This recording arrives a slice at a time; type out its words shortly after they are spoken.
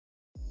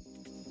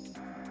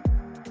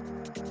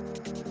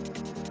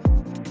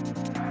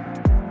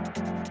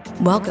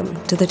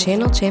Welcome to the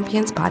Channel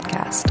Champions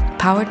podcast,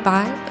 powered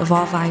by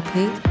Evolve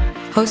IP,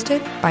 hosted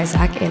by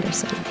Zach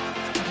Anderson.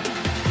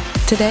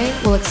 Today,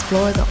 we'll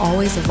explore the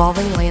always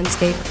evolving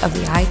landscape of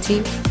the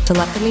IT,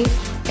 telephony,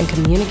 and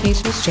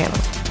communications channel.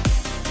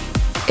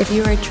 If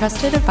you are a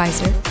trusted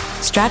advisor,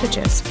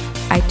 strategist,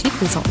 IT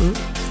consultant,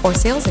 or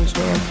sales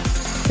engineer,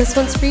 this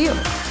one's for you.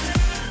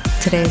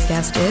 Today's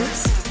guest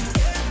is...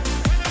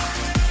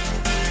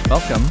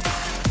 Welcome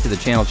to the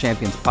Channel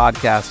Champions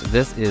podcast.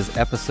 This is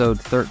episode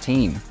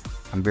 13.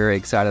 I'm very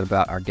excited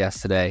about our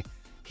guest today.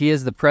 He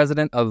is the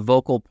president of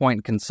Vocal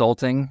Point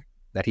Consulting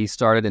that he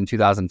started in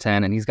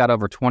 2010, and he's got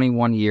over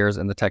 21 years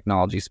in the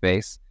technology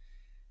space.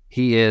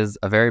 He is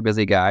a very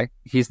busy guy.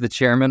 He's the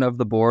chairman of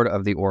the board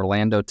of the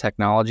Orlando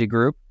Technology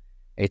Group,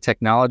 a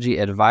technology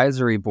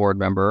advisory board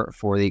member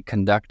for the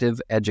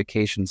Conductive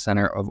Education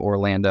Center of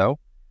Orlando,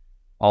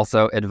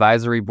 also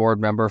advisory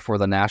board member for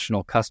the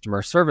National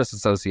Customer Service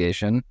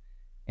Association,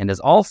 and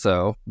is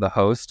also the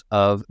host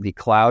of the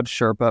Cloud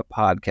Sherpa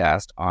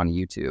podcast on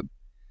YouTube.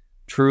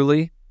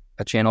 Truly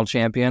a channel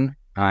champion.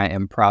 I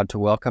am proud to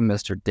welcome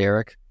Mr.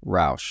 Derek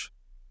Rausch.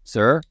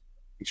 Sir?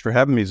 Thanks for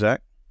having me,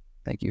 Zach.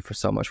 Thank you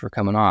so much for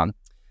coming on.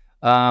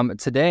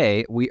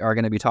 Today, we are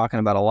going to be talking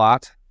about a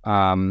lot.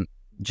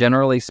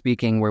 Generally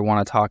speaking, we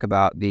want to talk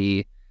about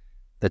the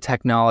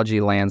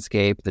technology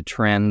landscape, the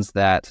trends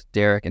that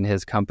Derek and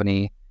his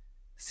company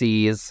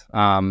sees,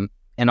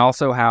 and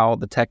also how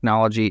the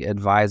technology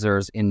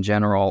advisors in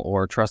general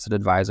or trusted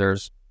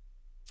advisors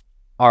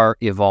are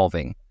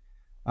evolving.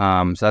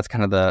 So that's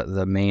kind of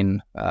the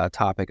main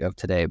topic of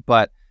today.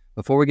 But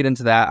before we get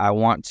into that, I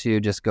want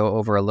to just go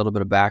over a little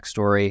bit of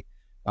backstory,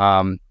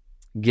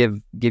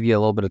 give you a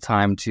little bit of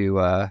time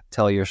to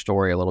tell your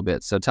story a little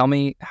bit. So tell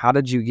me, how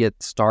did you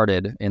get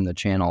started in the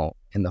channel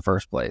in the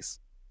first place?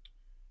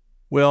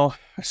 Well,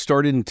 I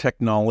started in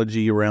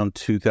technology around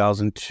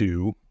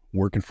 2002,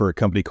 working for a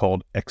company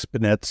called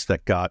Exponets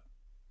that got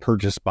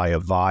purchased by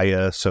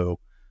Avaya. So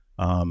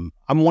I'm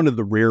one of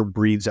the rare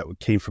breeds that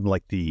came from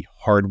like the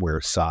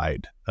hardware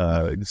side.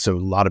 So a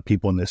lot of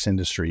people in this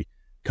industry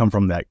come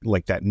from that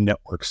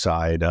network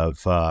side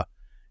of, all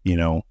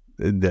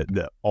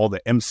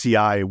the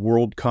MCI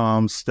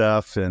WorldCom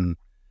stuff and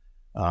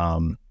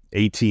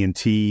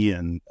AT&T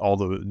and all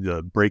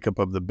the breakup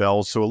of the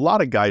bells. So a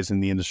lot of guys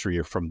in the industry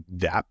are from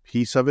that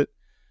piece of it.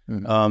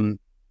 Mm-hmm.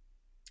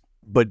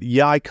 But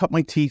yeah, I cut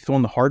my teeth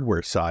on the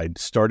hardware side,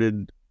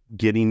 started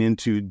getting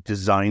into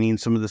designing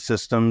some of the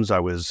systems. I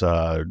was,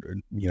 one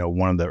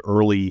of the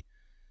early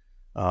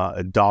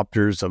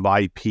adopters of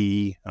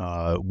IP,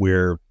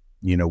 where,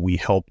 we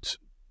helped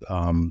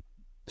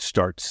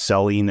start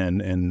selling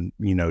and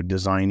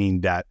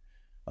designing that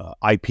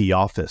IP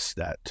office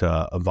that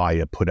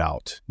Avaya put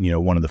out,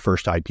 one of the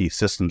first IP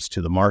systems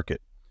to the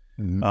market.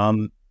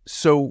 Mm-hmm.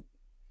 So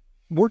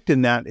worked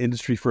in that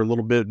industry for a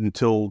little bit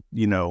until,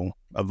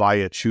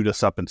 Avaya chewed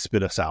us up and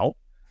spit us out.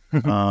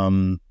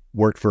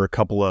 Worked for a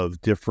couple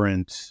of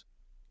different,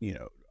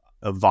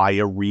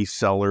 Avaya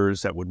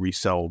resellers that would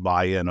resell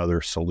Avaya and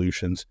other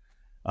solutions.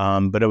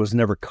 But I was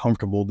never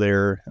comfortable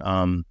there.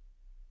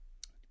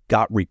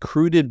 Got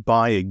recruited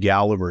by a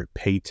gal over at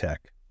Paytech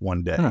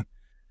one day. Huh.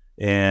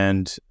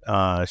 And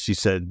she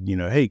said,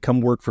 hey, come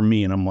work for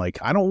me. And I'm like,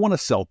 I don't want to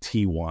sell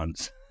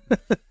T1s.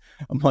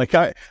 I'm like,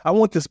 I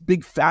want this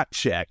big fat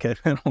check. I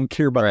don't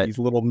care about these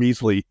little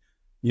measly,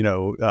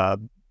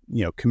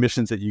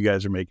 commissions that you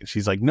guys are making.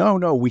 She's like,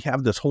 no, we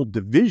have this whole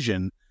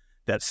division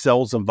that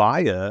sells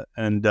Avaya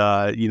and,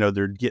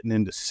 they're getting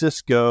into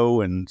Cisco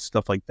and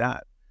stuff like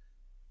that.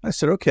 I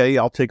said, okay,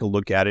 I'll take a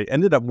look at it.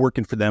 Ended up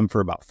working for them for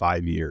about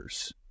 5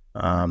 years.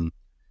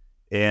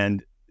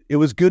 And it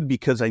was good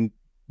because I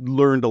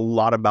learned a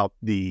lot about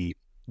the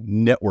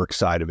network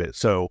side of it.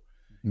 So,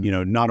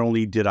 not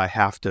only did I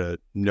have to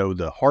know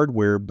the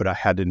hardware, but I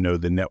had to know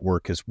the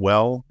network as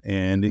well.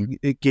 And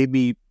it gave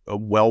me a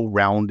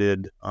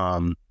well-rounded,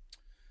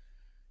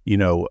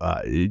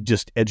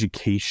 just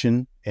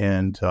education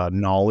and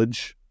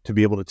knowledge to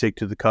be able to take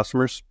to the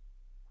customers.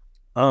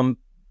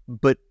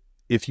 But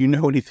if you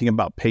know anything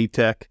about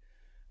Paytech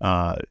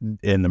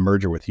and the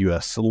merger with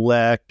US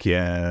Select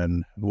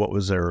and what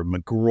was there,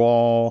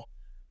 McGraw,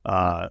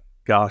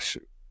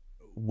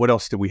 what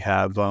else did we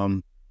have?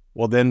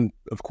 Well, then,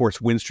 of course,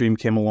 Windstream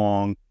came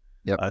along.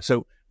 Yep.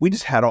 So we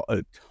just had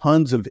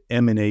tons of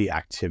M&A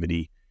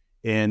activity.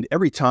 And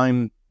every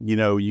time,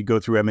 you go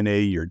through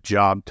M&A, your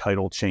job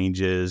title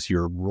changes,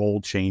 your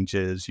role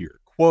changes, your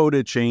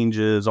quota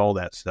changes, all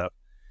that stuff.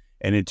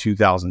 And in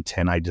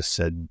 2010, I just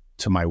said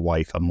to my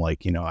wife, I'm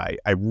like, I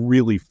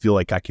really feel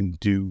like I can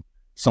do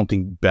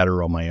something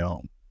better on my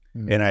own.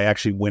 Mm-hmm. And I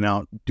actually went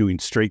out doing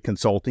straight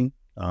consulting,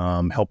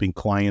 helping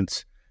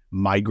clients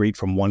migrate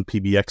from one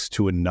PBX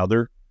to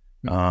another.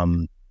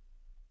 And,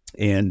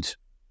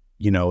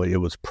 it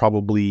was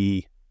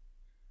probably,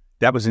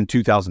 that was in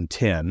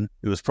 2010.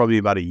 It was probably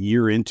about a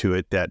year into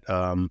it that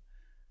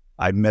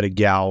I met a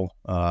gal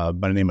by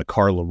the name of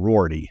Carla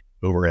Rorty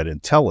over at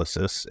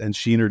Intelisys, and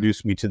she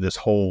introduced me to this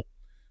whole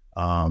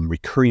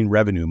recurring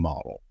revenue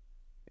model.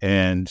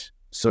 And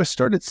so I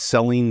started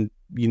selling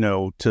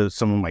to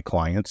some of my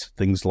clients,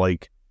 things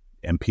like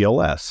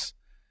MPLS,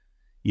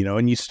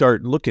 and you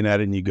start looking at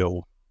it and you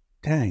go,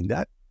 dang,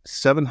 that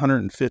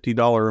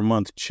 $750 a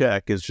month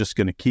check is just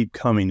going to keep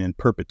coming in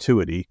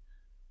perpetuity.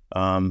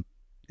 And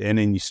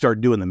then you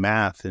start doing the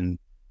math and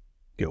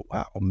go,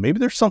 wow, maybe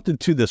there's something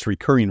to this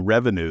recurring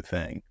revenue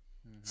thing.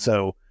 Mm-hmm.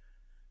 So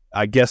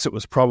I guess it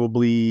was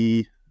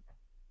probably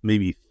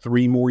maybe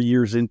 3 more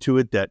years into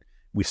it that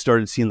we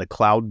started seeing the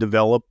cloud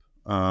develop.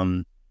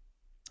 I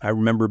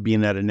remember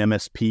being at an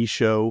MSP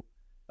show,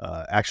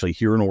 actually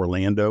here in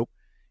Orlando,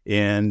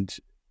 and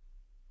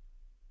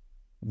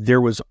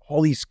there was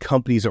all these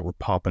companies that were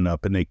popping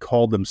up, and they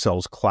called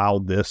themselves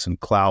cloud this and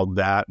cloud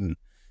that. And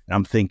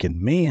I'm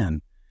thinking,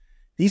 man,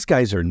 these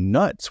guys are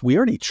nuts. We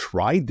already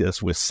tried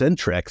this with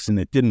Centrex and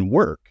it didn't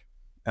work.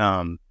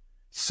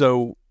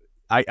 So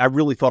I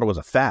really thought it was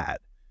a fad.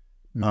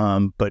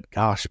 But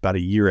gosh, about a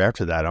year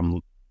after that,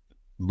 I'm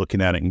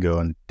looking at it and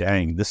going,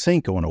 dang, this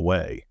ain't going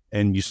away.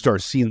 And you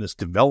start seeing this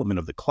development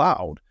of the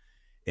cloud.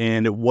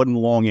 And it wasn't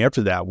long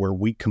after that where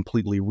we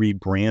completely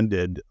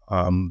rebranded,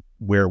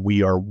 where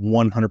we are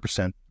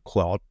 100%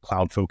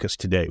 cloud focused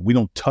today. We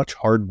don't touch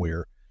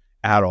hardware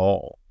at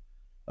all.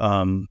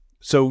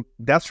 So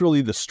that's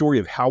really the story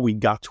of how we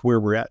got to where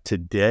we're at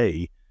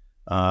today.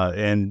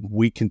 And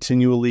we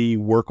continually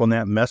work on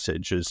that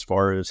message as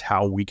far as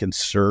how we can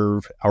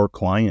serve our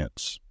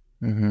clients.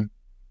 Mm-hmm.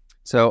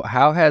 So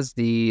how has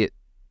the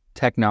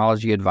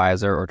technology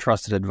advisor or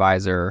trusted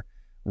advisor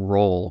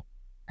role,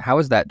 how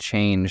has that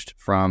changed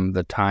from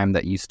the time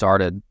that you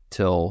started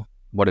till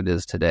what it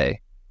is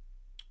today?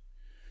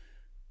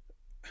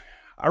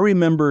 I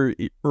remember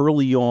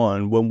early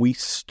on when we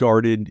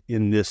started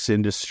in this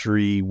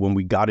industry, when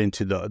we got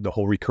into the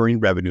whole recurring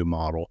revenue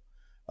model,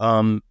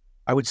 I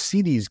would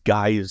see these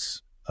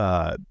guys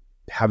have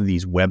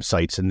these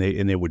websites, and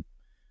they would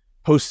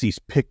post these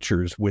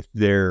pictures with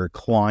their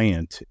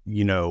client,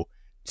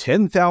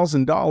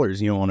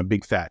 $10,000, on a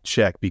big fat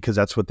check, because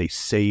that's what they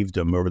saved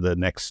them over the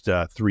next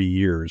 3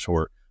 years,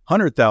 or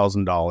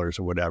 $100,000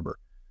 or whatever.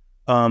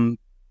 And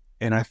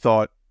I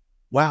thought,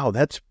 wow,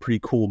 that's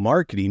pretty cool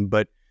marketing.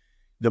 But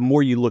the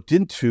more you looked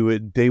into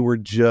it, they were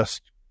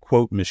just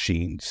quote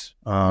machines.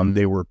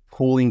 They were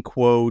pulling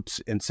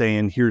quotes and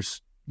saying,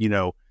 here's,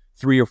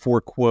 3 or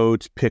 4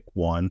 quotes, pick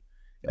one.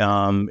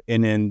 And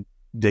then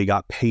they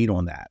got paid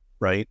on that,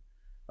 right?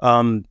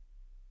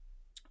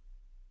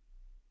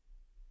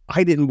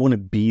 I didn't want to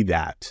be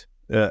that.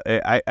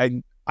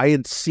 I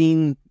had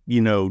seen,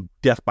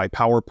 death by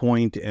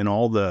PowerPoint and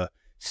all the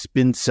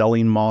spin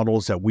selling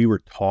models that we were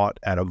taught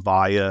at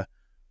Avaya,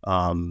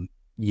 and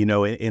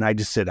I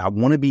just said, I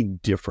want to be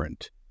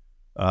different.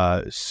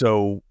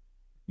 So,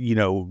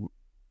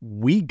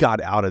 we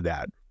got out of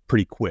that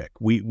pretty quick.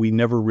 We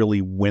never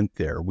really went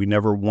there. We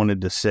never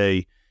wanted to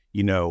say,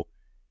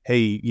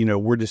 hey,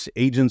 we're just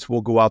agents.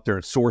 We'll go out there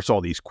and source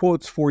all these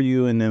quotes for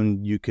you, and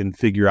then you can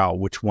figure out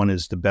which one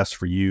is the best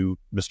for you,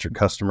 Mr.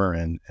 Customer,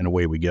 and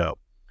away we go.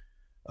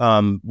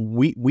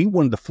 We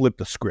wanted to flip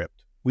the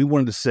script. We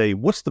wanted to say,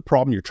 what's the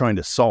problem you're trying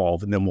to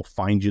solve? And then we'll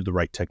find you the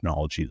right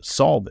technology to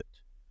solve it.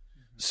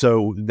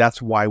 So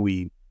that's why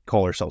we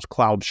call ourselves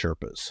Cloud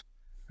Sherpas.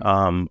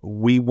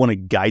 We want to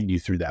guide you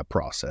through that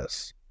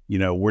process.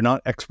 We're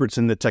not experts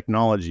in the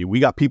technology. We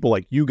got people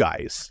like you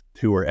guys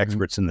who are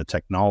experts in the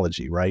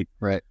technology, right?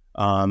 Right.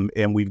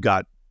 And we've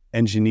got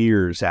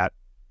engineers at,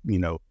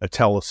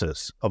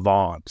 Atelysys,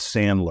 Avant,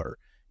 Sandler,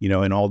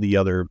 and all the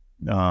other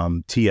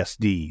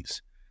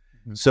TSDs.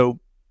 Mm-hmm. So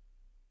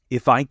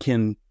if I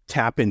can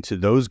tap into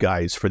those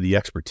guys for the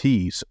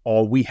expertise,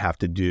 all we have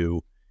to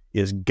do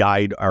is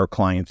guide our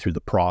client through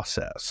the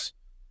process.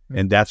 Mm-hmm.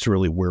 And that's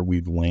really where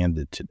we've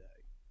landed today.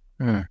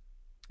 Mm.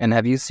 And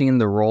have you seen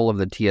the role of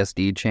the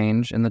TSD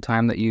change in the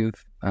time that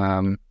you've,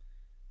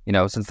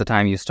 since the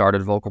time you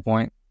started Vocal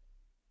Point?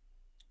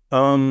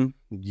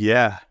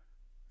 Yeah.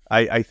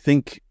 I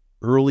think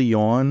early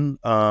on,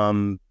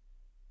 the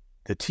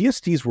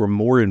TSDs were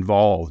more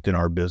involved in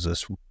our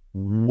business,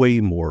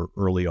 way more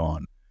early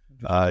on.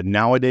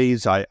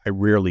 Nowadays, I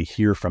rarely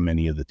hear from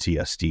any of the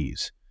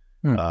TSDs.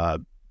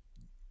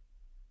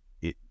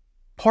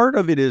 Part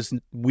of it is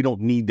we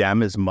don't need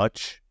them as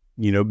much,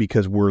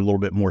 because we're a little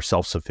bit more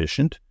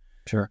self-sufficient.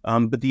 Sure.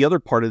 But the other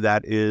part of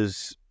that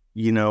is,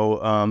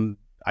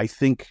 I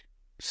think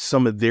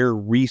some of their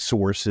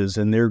resources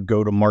and their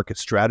go-to-market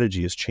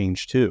strategy has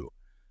changed too,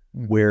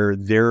 where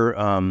they're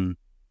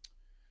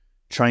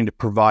trying to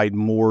provide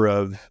more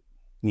of,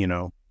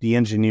 the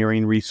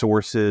engineering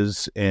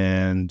resources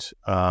and,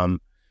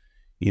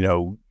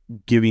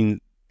 giving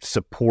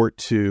support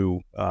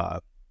to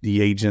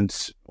the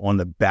agents on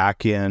the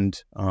back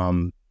end,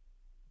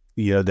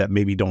 that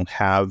maybe don't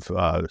have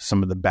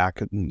some of the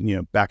back of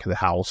the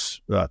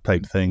house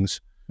type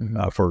things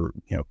for,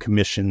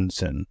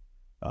 commissions and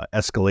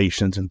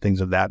escalations and things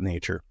of that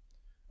nature.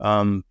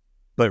 But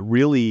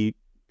really,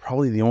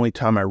 probably the only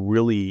time I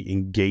really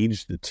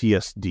engage the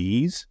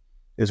TSDs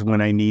is when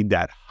I need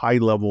that high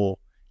level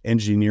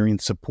engineering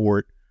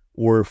support,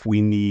 or if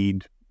we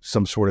need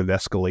some sort of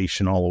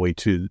escalation all the way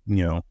to,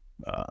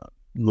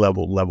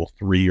 level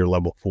 3 or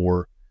level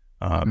 4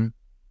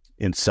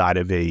 inside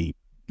of a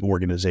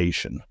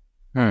organization.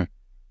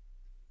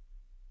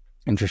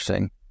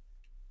 Interesting.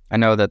 I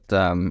know that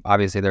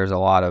obviously there's a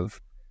lot of,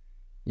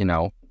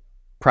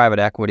 private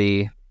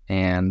equity,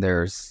 and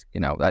there's,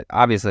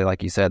 obviously,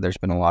 like you said, there's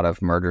been a lot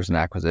of mergers and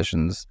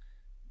acquisitions,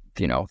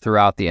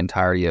 throughout the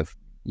entirety of,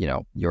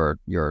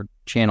 your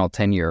channel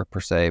tenure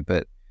per se.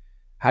 But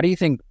how do you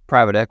think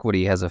private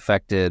equity has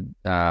affected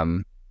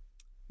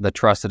the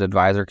trusted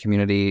advisor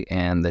community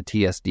and the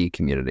TSD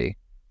community?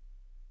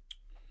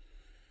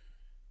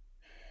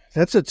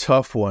 That's a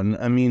tough one.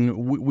 I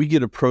mean, we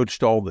get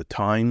approached all the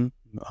time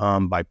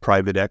by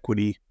private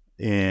equity,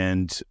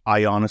 and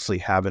I honestly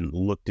haven't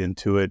looked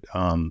into it.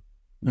 I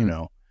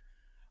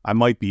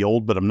might be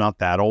old, but I'm not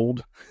that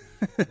old.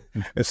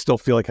 I still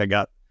feel like I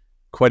got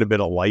quite a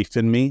bit of life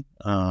in me.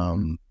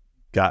 I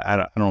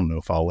don't know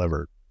if I'll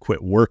ever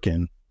quit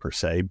working per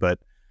se, but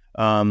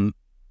I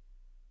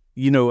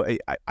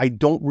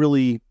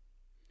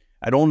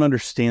don't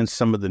understand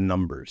some of the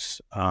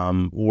numbers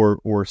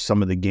or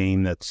some of the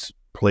game that's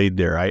played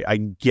there. I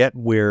get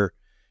where,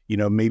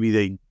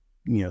 maybe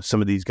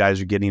some of these guys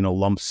are getting a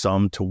lump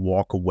sum to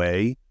walk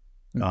away.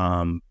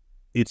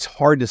 It's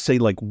hard to say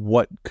like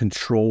what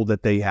control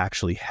that they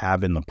actually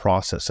have in the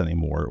process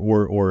anymore,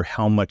 or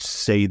how much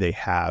say they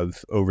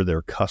have over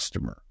their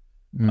customer.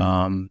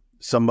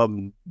 Some of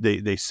them,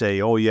 they say,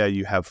 oh yeah,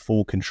 you have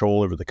full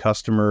control over the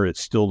customer.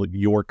 It's still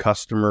your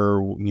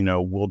customer,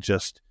 we'll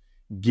just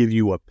give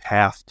you a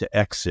path to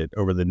exit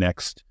over the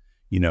next,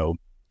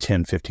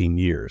 10, 15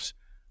 years.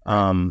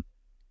 And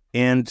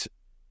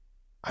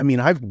I mean,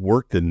 I've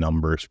worked the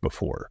numbers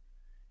before,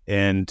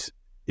 and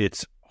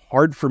it's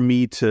hard for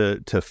me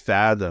to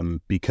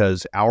fathom,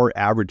 because our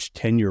average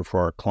tenure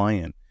for our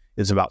client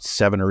is about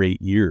 7 or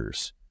 8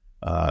 years.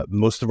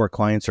 Most of our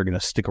clients are going to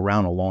stick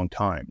around a long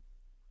time.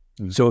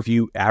 So if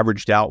you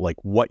averaged out like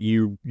what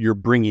you're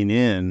bringing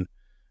in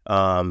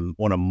on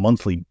a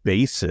monthly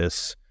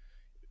basis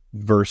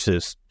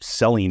versus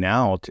selling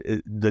out,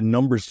 the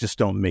numbers just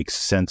don't make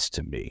sense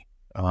to me,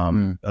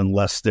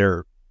 unless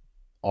they're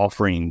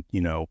offering,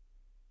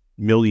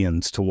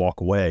 millions to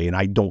walk away, and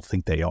I don't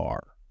think they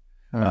are.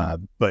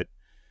 But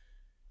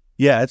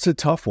yeah, it's a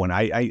tough one.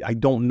 I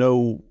don't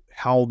know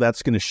how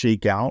that's going to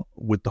shake out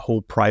with the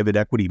whole private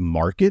equity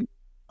market.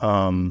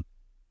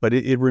 But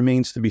it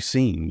remains to be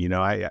seen.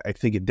 I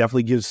think it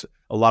definitely gives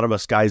a lot of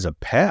us guys a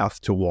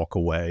path to walk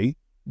away.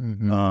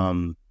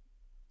 But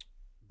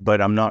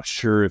I'm not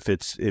sure if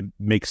it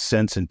makes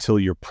sense until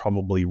you're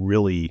probably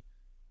really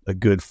a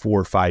good 4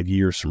 or 5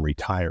 years from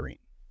retiring.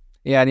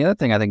 Yeah. And the other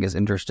thing I think is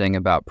interesting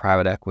about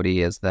private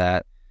equity is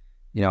that,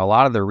 a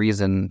lot of the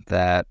reason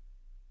that,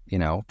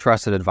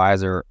 trusted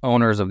advisor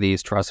owners of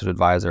these trusted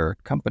advisor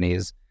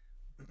companies,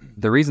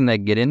 the reason they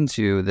get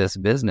into this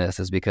business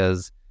is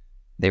because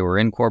they were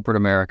in corporate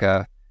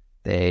America.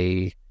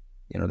 They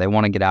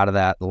want to get out of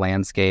that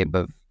landscape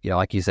of,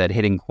 like you said,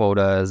 hitting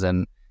quotas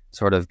and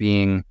sort of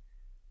being,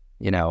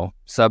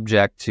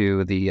 subject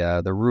to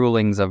the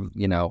rulings of,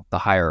 the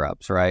higher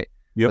ups, right?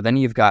 Yep. But then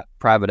you've got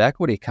private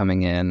equity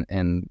coming in,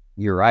 and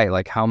you're right.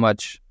 Like how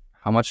much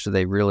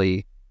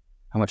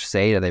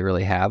say do they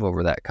really have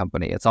over that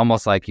company? It's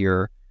almost like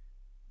you're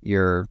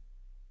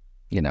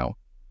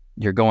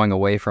going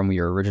away from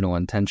your original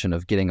intention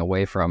of getting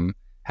away from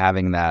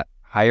having that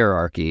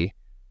hierarchy,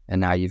 and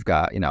now you've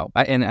got,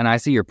 and I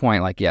see your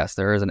point. Like, yes,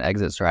 there is an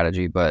exit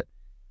strategy, but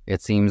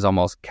it seems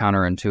almost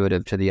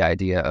counterintuitive to the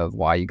idea of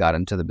why you got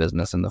into the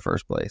business in the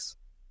first place.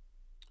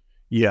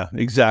 Yeah,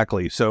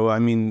 exactly. So, I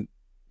mean,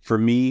 for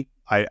me,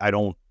 I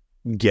don't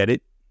get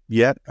it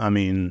yet. I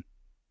mean,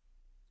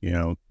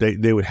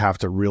 they would have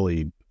to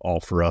really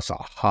offer us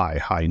a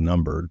high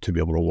number to be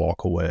able to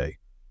walk away.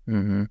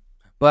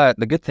 But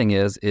the good thing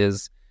is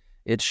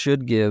it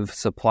should give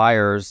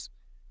suppliers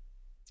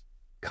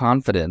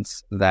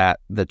confidence that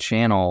the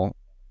channel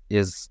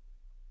is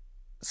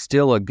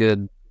still a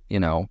good,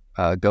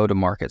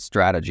 go-to-market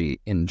strategy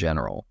in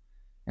general.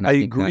 And I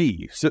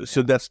agree.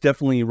 So that's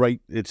definitely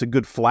right. It's a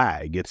good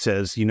flag. It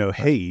says,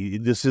 hey,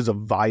 this is a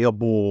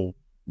viable,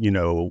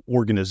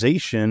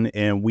 organization,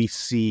 and we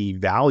see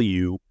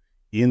value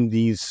in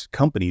these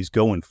companies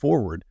going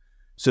forward.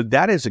 So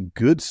that is a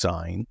good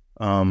sign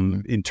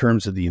in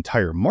terms of the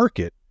entire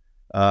market.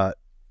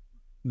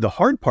 The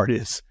hard part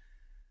is,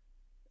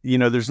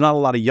 there's not a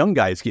lot of young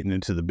guys getting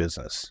into the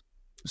business.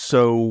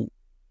 So,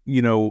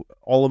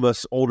 all of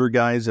us older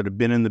guys that have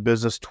been in the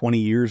business 20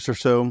 years or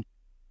so,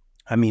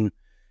 I mean,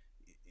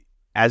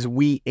 as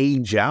we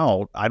age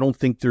out, I don't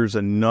think there's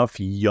enough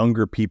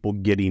younger people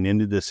getting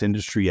into this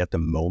industry at the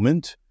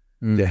moment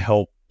to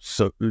help,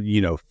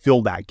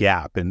 fill that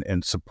gap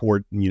and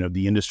support,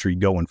 the industry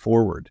going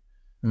forward.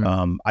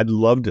 I'd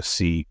love to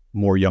see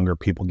more younger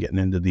people getting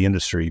into the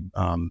industry.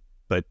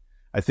 But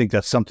I think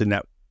that's something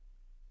that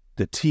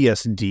the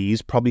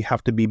TSDs probably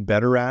have to be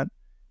better at,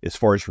 as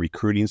far as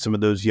recruiting some of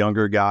those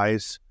younger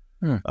guys,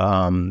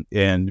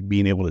 and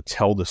being able to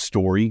tell the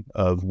story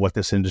of what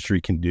this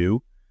industry can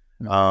do.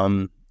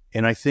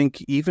 And I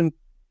think even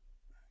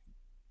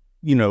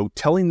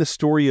telling the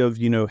story of,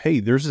 hey,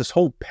 there's this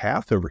whole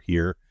path over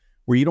here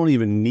where you don't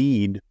even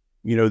need,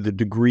 the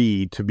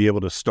degree to be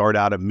able to start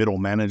out at middle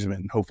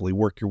management and hopefully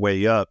work your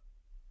way up.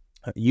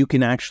 You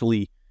can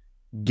actually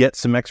get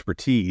some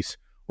expertise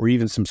or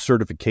even some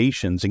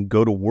certifications and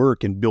go to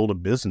work and build a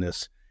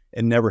business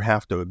and never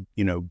have to,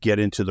 get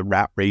into the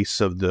rat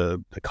race of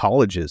the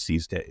colleges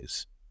these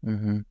days.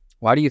 Mm-hmm.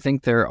 Why do you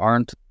think there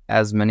aren't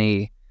as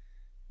many,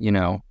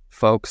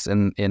 folks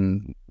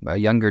in a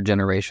younger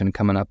generation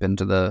coming up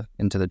into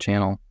the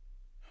channel?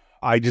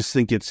 I just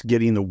think it's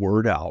getting the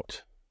word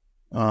out.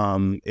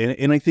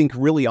 And I think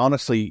really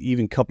honestly,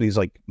 even companies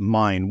like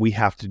mine, we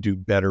have to do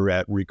better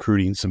at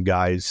recruiting some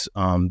guys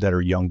that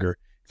are younger.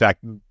 In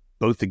fact,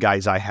 both the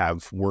guys I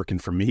have working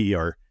for me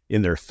are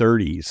in their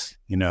 30s,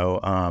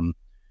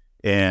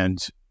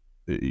 and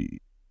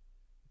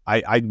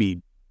I'd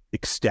be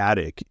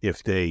ecstatic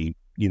if they,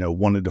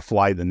 wanted to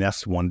fly the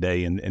nest one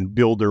day and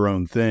build their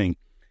own thing.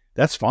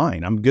 That's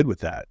fine. I'm good with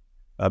that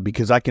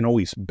because I can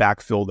always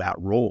backfill that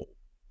role.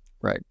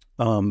 Right.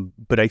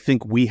 But I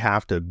think we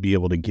have to be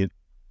able to get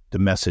the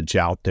message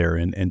out there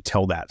and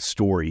tell that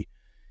story.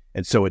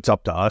 And so it's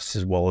up to us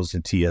as well as the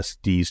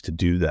TSDs to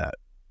do that.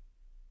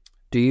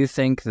 Do you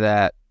think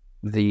that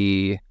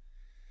the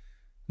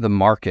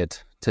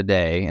market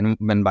today,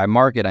 and by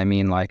market, I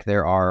mean like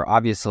there are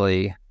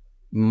obviously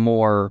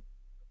more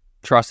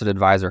trusted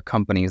advisor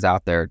companies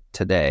out there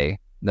today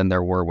than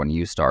there were when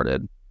you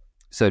started.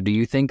 So do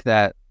you think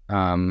that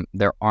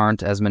there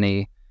aren't as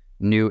many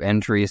new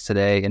entries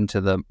today into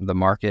the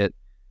market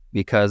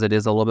because it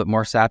is a little bit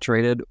more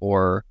saturated?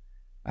 Or,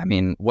 I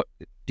mean, what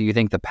do you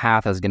think the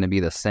path is going to be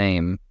the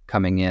same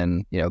coming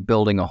in,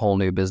 building a whole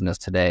new business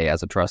today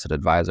as a trusted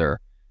advisor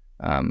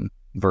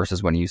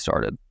versus when you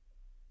started?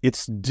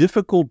 It's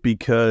difficult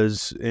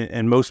because,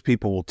 and most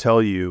people will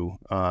tell you,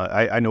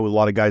 I know a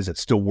lot of guys that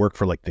still work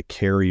for like the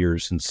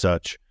carriers and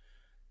such.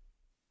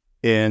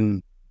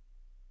 And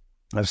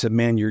I've said,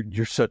 man,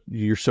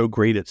 you're so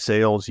great at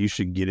sales. You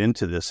should get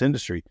into this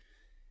industry.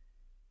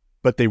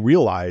 But they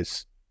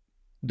realize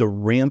the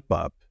ramp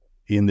up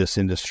in this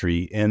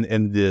industry and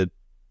the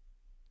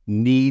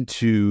need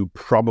to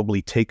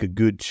probably take a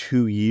good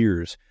 2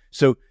 years.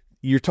 So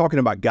you're talking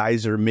about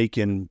guys that are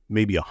making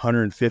maybe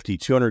 150,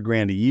 200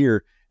 grand a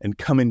year and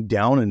coming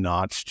down a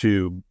notch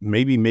to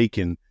maybe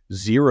making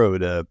 0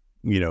 to,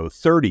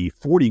 30,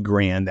 40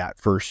 grand that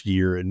first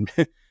year. And,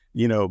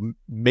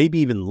 maybe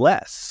even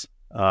less.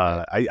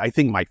 I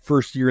think my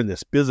first year in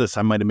this business,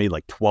 I might've made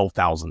like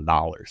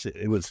 $12,000.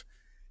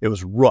 It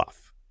was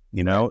rough,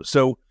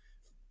 So,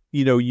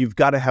 you've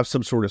got to have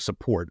some sort of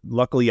support.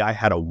 Luckily, I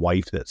had a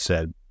wife that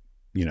said,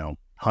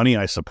 honey,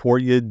 I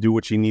support you, do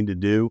what you need to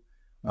do.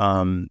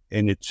 And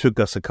it took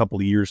us a couple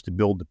of years to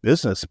build the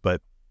business,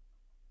 but,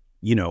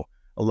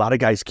 a lot of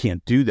guys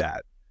can't do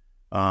that.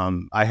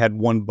 I had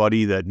one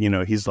buddy that,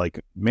 he's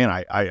like, man,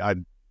 I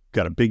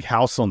got a big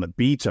house on the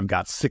beach. I've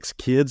got 6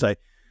 kids. I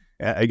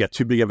got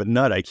too big of a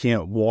nut. I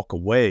can't walk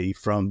away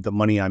from the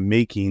money I'm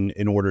making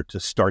in order to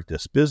start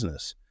this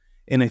business.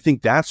 And I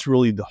think that's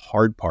really the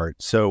hard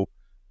part. So,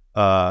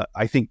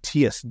 I think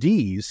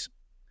TSDs,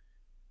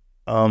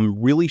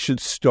 really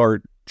should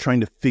start trying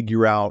to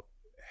figure out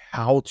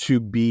how to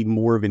be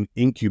more of an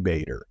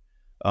incubator.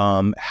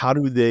 How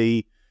do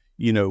they,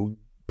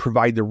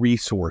 provide the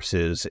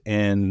resources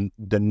and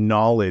the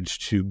knowledge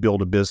to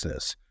build a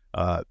business?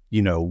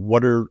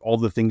 What are all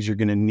the things you're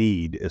going to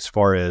need as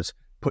far as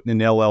putting an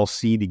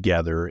LLC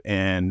together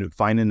and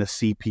finding a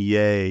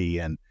CPA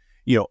and,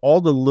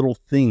 all the little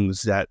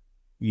things that,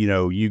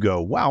 you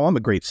go, wow, I'm a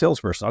great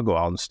salesperson. I'll go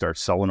out and start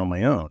selling on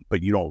my own.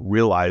 But you don't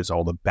realize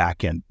all the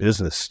back end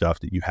business stuff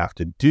that you have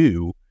to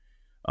do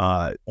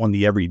on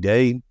the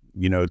everyday,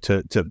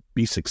 to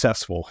be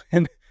successful.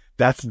 And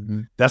that's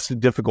the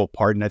difficult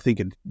part. And I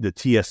think the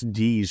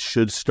TSDs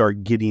should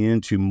start getting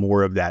into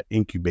more of that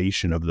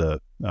incubation of the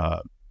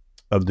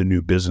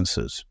new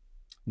businesses.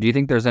 Do you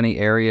think there's any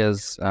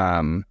areas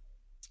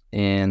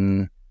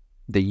in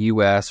the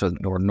U.S.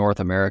 or North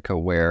America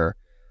where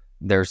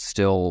there's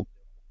still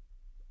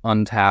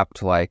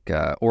untapped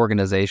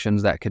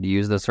organizations that could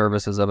use the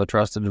services of a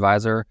trusted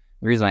advisor?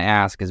 The reason I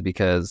ask is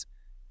because,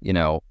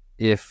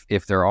 if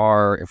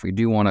we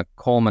do want to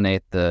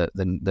culminate the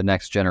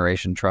next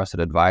generation trusted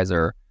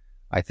advisor,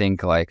 I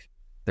think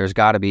there's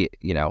got to be,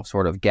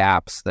 sort of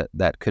gaps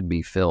that could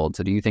be filled.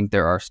 So do you think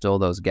there are still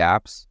those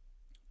gaps?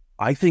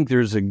 I think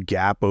there's a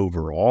gap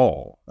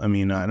overall. I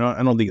mean, I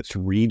don't think it's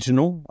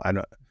regional.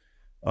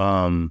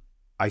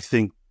 I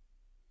think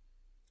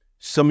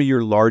some of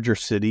your larger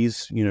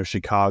cities,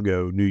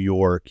 Chicago, New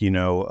York,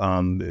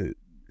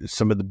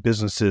 some of the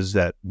businesses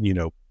that,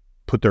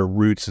 put their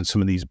roots in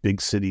some of these big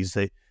cities,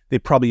 they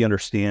probably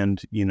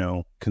understand,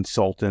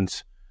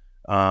 consultants.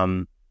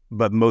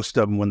 But most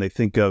of them, when they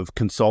think of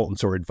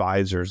consultants or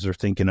advisors, they're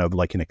thinking of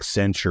like an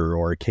Accenture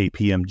or a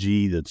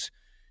KPMG that's,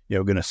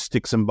 going to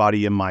stick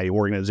somebody in my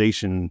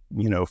organization,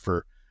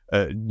 for,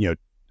 a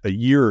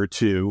year or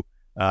two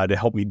to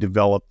help me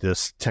develop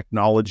this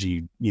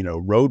technology,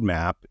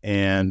 roadmap.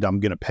 And I'm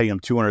going to pay them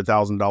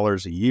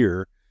 $200,000 a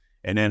year.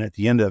 And then at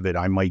the end of it,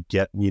 I might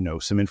get,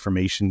 some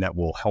information that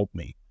will help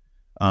me.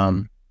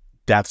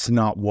 That's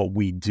not what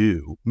we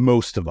do.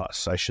 Most of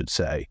us, I should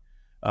say.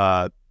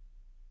 I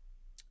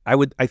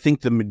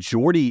think the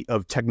majority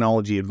of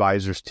technology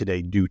advisors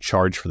today do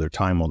charge for their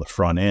time on the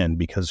front end,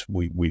 because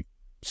we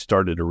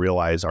started to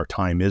realize our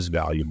time is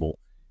valuable,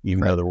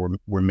 even though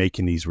we're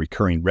making these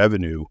recurring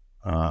revenue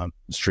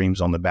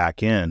streams on the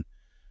back end.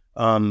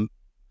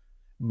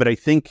 But I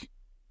think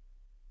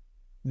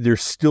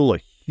there's still a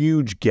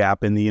huge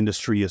gap in the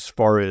industry as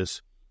far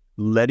as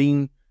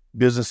letting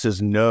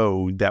businesses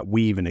know that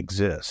we even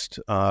exist.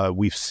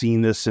 We've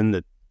seen this in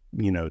the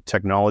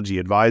Technology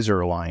Advisor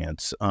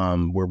Alliance,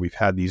 where we've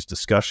had these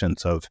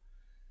discussions of,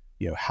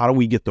 how do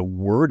we get the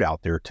word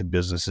out there to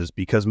businesses?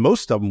 Because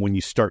most of them, when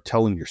you start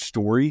telling your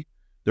story,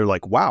 they're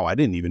like, wow, I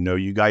didn't even know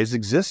you guys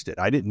existed.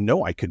 I didn't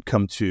know I could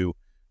come to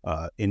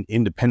an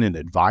independent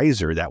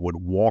advisor that would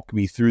walk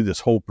me through this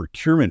whole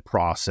procurement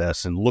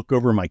process and look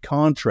over my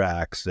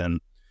contracts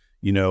and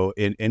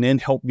then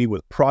help me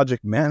with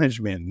project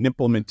management and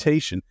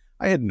implementation.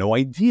 I had no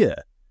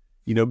idea,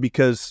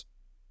 because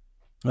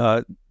IT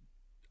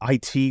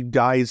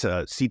guys,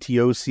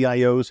 CTOs,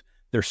 CIOs,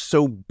 they're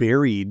so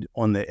buried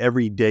on the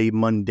everyday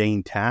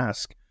mundane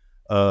task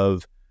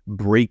of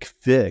break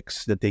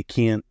fix that they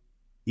can't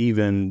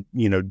even,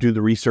 do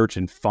the research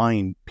and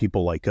find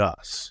people like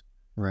us.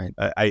 Right.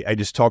 I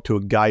just talked to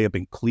a guy up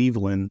in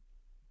Cleveland,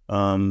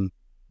 and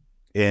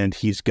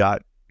he's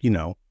got,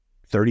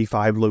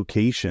 35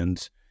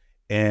 locations,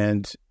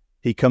 and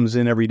he comes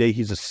in every day.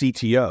 He's a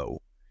CTO.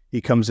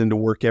 He comes into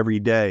work every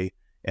day,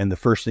 and the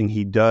first thing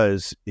he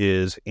does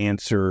is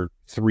answer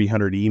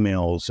 300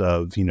 emails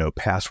of,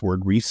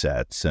 password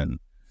resets and,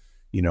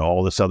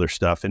 all this other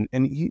stuff. And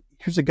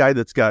here's a guy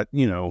that's got,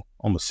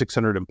 almost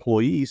 600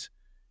 employees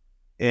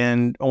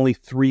and only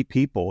 3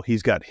 people.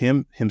 He's got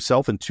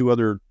himself and 2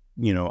 other,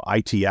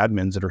 IT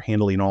admins that are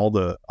handling all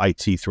the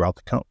IT throughout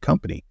the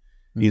company.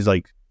 Mm-hmm. He's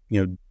like,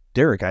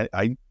 Derek,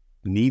 I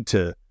need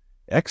to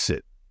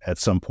exit at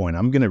some point.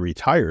 I'm going to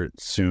retire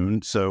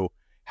soon. So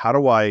how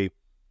do I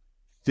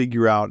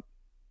figure out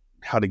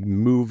how to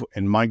move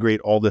and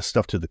migrate all this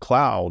stuff to the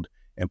cloud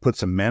and put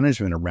some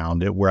management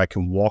around it where I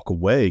can walk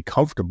away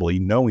comfortably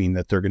knowing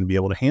that they're going to be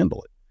able to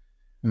handle it.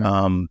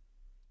 Mm-hmm.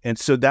 And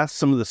so that's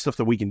some of the stuff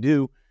that we can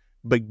do,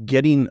 but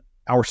getting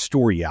our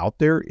story out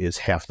there is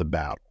half the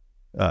battle,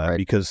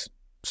 because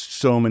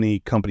so many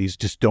companies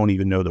just don't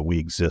even know that we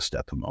exist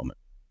at the moment.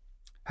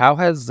 How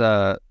has,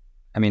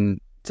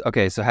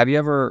 okay, so have you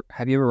ever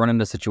run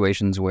into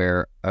situations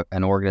where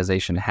an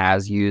organization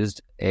has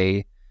used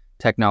a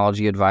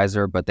technology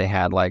advisor, but they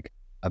had like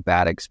a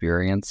bad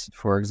experience,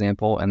 for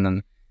example? And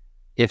then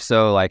if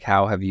so, like,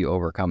 how have you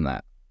overcome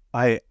that?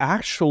 I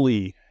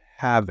actually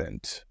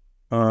haven't.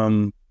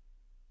 The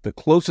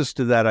closest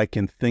to that I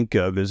can think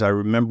of is I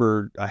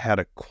remember I had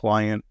a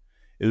client.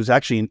 It was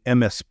actually an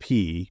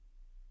MSP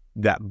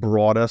that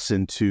brought us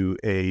into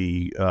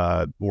a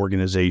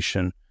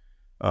organization,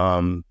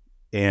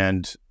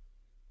 and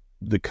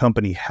the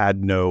company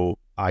had no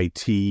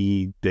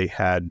IT. They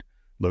had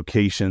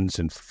locations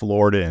in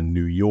Florida and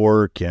New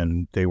York,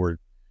 and they were,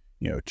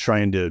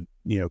 trying to,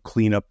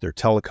 clean up their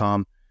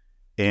telecom.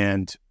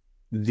 And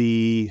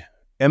the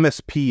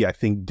MSP, I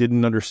think,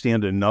 didn't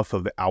understand enough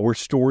of our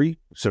story.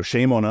 So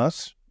shame on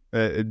us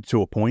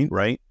to a point,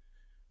 right?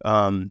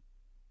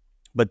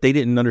 But they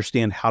didn't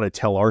understand how to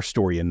tell our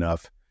story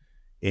enough.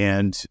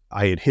 And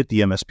I had hit the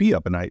MSP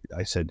up and I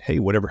said, hey,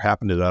 whatever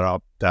happened to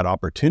that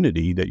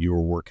opportunity that you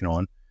were working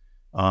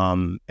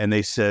on? And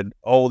they said,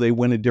 oh, they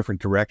went a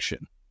different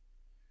direction.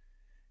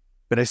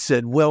 But I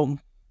said, well,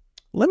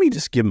 let me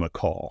just give them a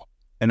call.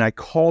 And I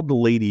called the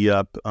lady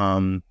up,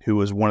 who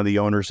was one of the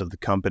owners of the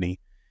company.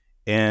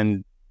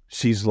 And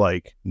she's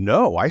like,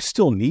 no, I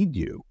still need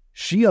you.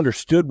 She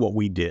understood what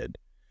we did,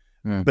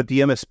 but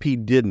the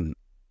MSP didn't.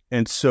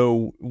 And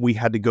so we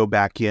had to go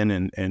back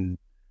in and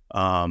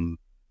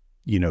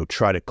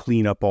try to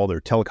clean up all their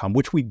telecom,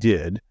 which we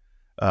did.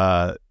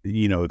 Found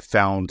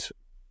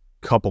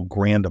a couple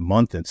grand a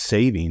month in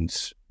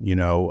savings,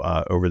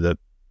 over the,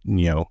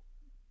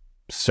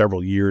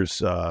 several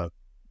years,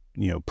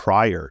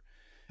 prior.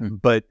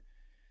 But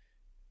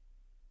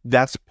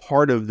that's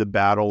part of the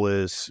battle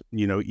is,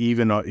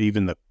 even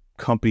the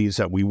companies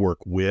that we work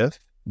with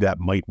that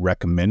might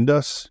recommend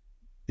us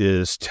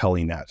is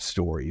telling that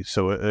story.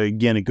 So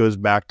again, it goes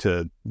back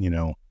to,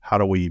 how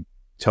do we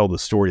tell the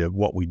story of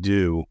what we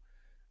do?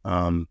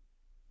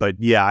 But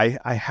yeah,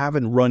 I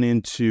haven't run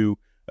into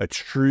a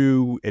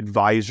true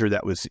advisor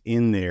that was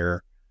in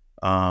there,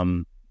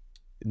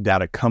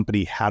 that a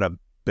company had a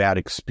bad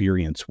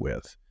experience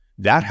with.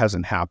 That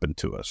hasn't happened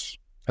to us.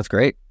 That's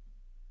great.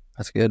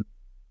 That's good.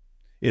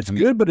 It's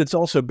good, but it's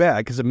also bad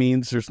because it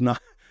means there's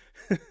not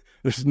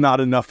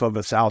enough of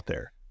us out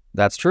there.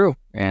 That's true.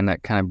 And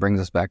that kind of brings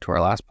us back to our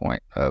last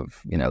point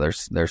of,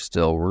 there's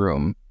still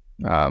room,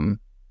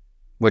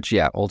 which,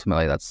 yeah,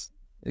 ultimately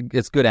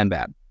it's good and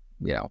bad,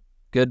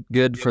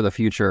 good for the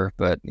future,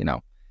 but,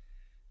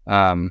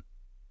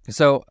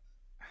 so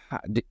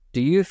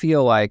do you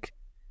feel like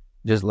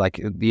just like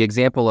the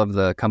example of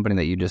the company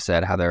that you just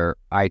said, how their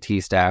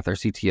IT staff, their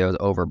CTO is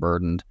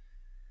overburdened.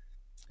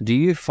 Do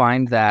you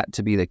find that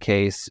to be the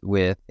case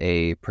with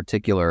a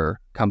particular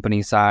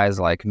company size,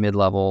 like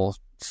mid-level,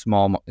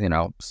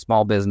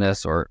 small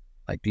business, or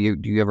like do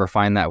you ever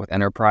find that with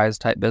enterprise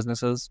type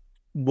businesses?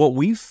 What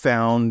we've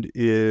found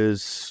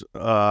is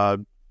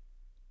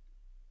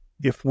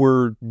if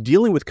we're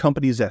dealing with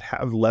companies that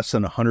have less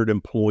than 100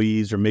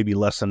 employees or maybe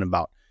less than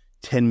about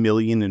 10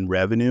 million in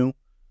revenue,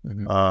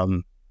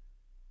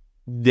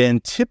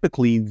 then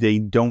typically they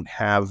don't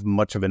have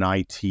much of an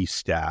IT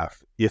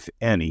staff, if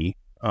any.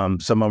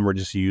 Some of them are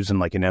just using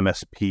like an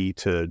MSP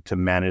to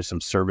manage some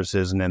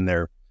services, and then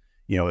the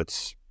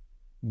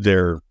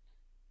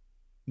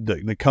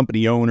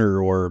company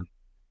owner or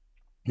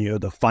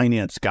the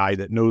finance guy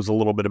that knows a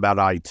little bit about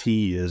IT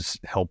is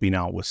helping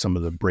out with some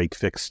of the break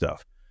fix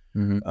stuff.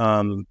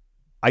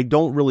 I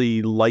don't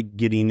really like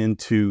getting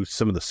into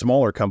some of the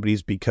smaller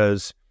companies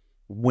because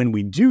when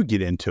we do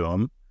get into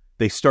them,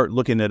 they start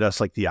looking at us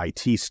like the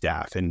IT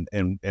staff, and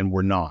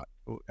we're not.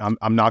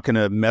 I'm not going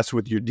to mess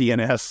with your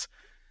DNS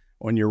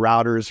on your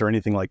routers or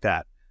anything like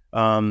that.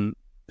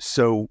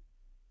 So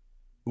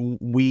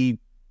we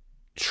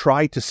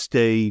try to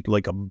stay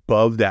like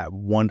above that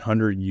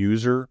 100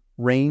 user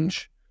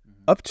range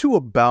up to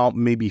about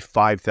maybe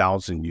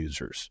 5,000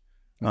 users.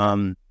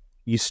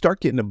 You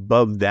start getting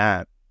above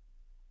that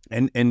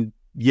and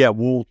yeah,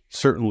 we'll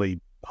certainly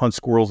hunt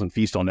squirrels and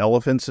feast on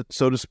elephants,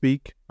 so to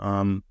speak. It's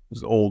an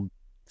old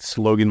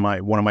slogan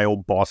one of my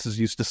old bosses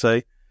used to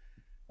say.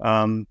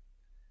 But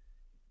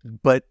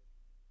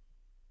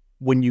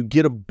when you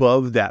get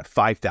above that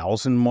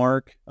 5,000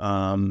 mark,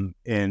 and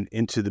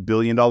into the $1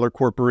 billion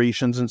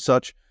corporations and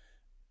such,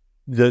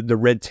 the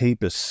red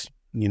tape is,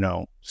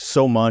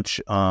 so much,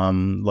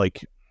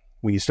 like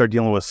when you start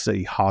dealing with,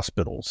 say,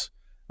 hospitals,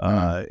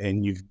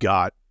 and you've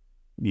got,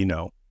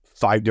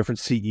 5 different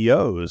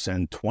CEOs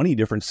and 20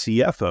 different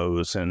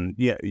CFOs, and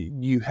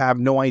you have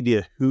no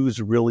idea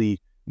who's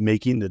really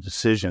making the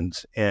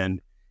decisions.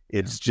 And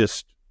it's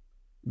just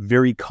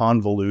very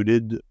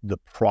convoluted. The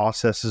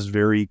process is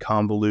very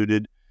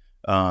convoluted.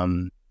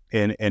 And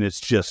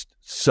it's just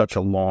such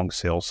a long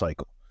sales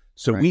cycle.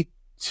 So we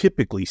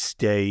typically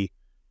stay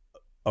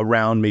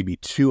around maybe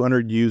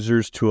 200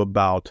 users to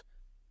about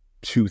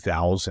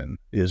 2,000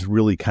 is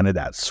really kind of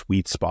that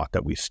sweet spot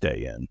that we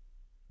stay in.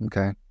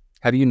 Okay.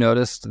 Have you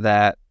noticed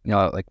that,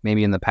 like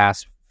maybe in the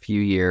past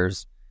few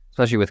years,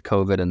 especially with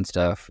COVID and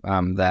stuff,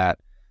 that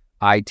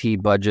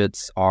IT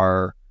budgets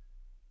are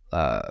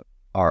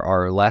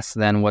less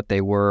than what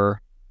they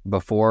were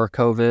before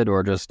COVID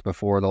or just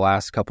before the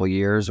last couple of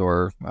years?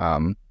 Or,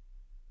 what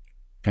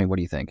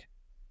do you think?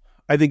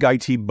 I think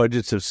IT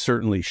budgets have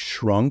certainly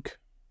shrunk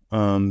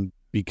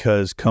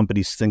because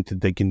companies think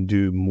that they can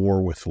do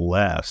more with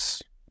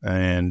less.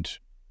 And,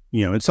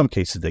 in some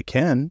cases they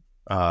can,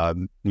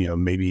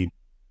 maybe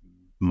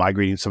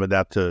migrating some of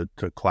that to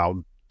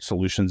cloud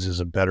solutions is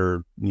a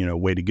better,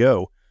 way to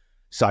go.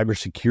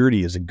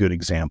 Cybersecurity is a good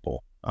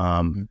example.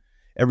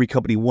 Every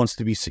company wants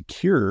to be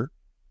secure,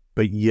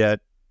 but yet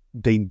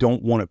they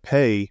don't want to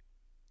pay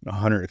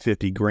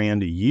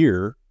 $150,000 a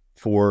year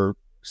for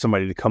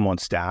somebody to come on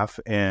staff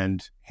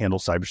and handle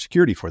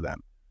cybersecurity for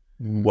them.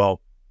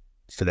 Well,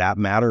 for that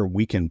matter,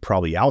 we can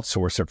probably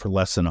outsource it for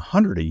less than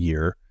 $100 a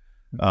year,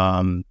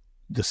 the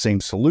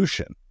same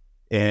solution,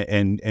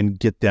 and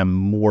get them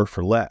more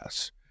for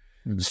less.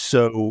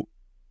 So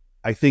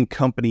I think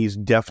companies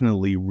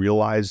definitely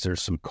realize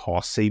there's some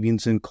cost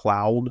savings in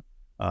cloud.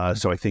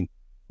 So I think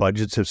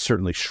budgets have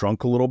certainly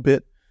shrunk a little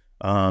bit.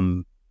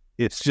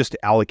 It's just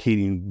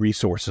allocating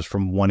resources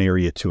from one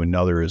area to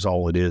another is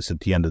all it is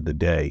at the end of the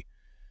day.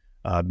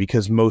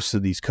 Because most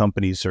of these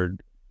companies are,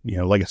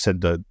 like I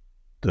said, the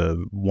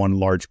one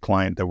large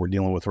client that we're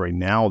dealing with right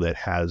now that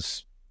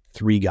has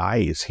 3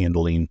 guys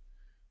handling,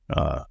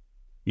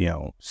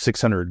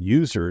 600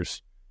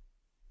 users.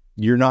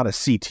 You're not a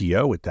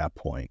CTO at that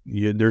point.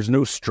 There's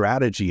no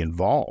strategy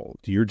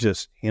involved. You're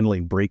just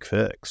handling break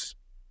fix.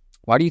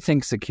 Why do you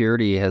think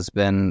security has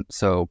been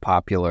so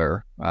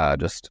popular, in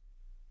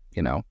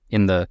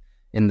the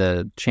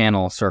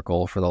channel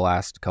circle for the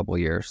last couple of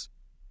years?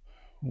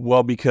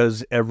 Well,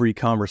 because every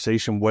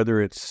conversation,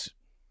 whether it's,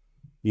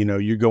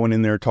 you're going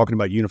in there talking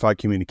about unified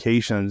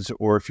communications,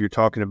 or if you're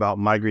talking about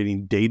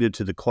migrating data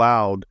to the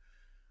cloud,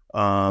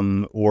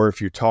 or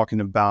if you're talking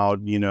about,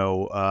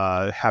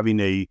 having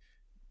a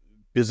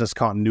business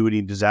continuity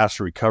and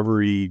disaster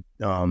recovery,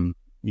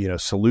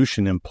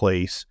 solution in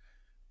place,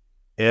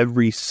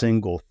 every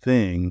single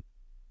thing,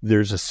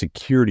 there's a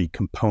security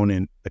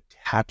component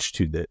attached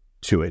to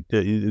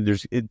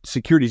it.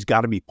 Security's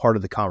got to be part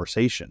of the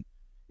conversation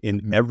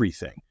in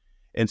everything.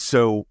 And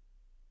so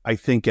I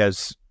think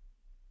as,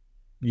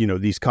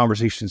 these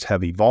conversations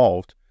have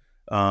evolved,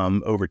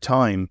 over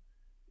time,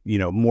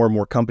 more and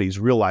more companies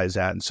realize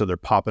that. And so they're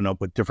popping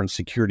up with different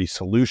security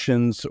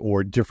solutions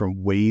or different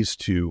ways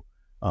to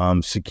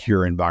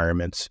secure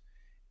environments.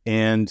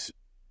 And,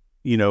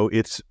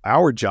 it's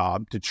our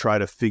job to try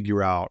to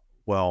figure out,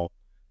 well,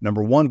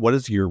 number one, what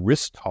is your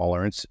risk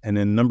tolerance? And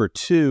then number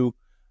two,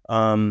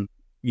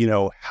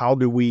 how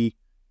do we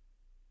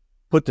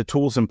put the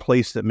tools in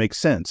place that make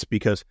sense?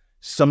 Because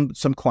some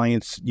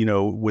clients,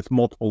 with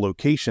multiple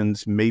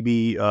locations,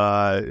 maybe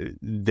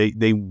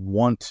they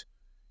want,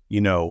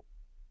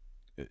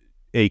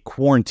 a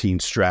quarantine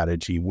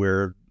strategy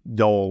where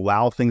they'll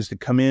allow things to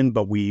come in,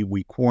 but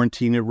we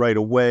quarantine it right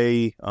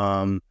away.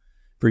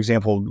 For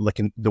example, like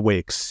in the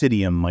way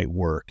Exidium might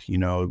work,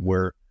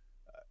 where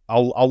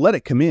I'll let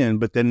it come in,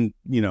 but then,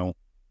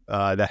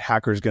 that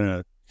hacker is going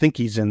to think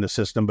he's in the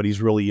system, but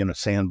he's really in a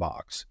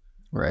sandbox.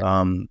 Right.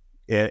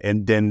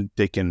 And then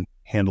they can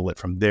handle it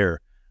from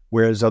there.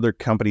 Whereas other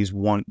companies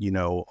want,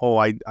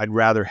 I'd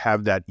rather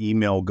have that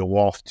email go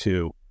off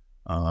to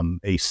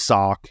a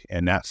SOC,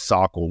 and that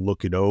SOC will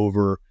look it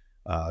over,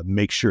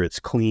 make sure it's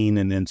clean,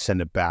 and then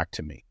send it back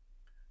to me,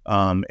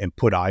 and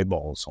put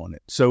eyeballs on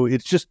it. So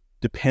it just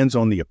depends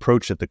on the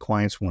approach that the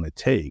clients want to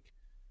take.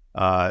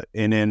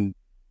 And then,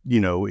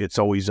 it's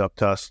always up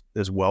to us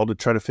as well to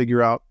try to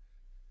figure out,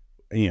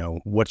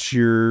 what's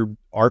your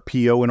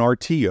RPO and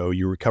RTO,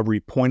 your recovery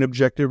point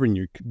objective and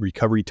your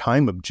recovery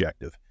time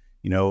objective.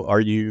 Are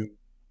you,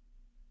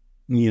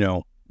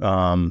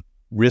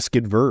 risk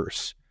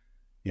adverse?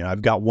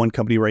 I've got one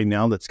company right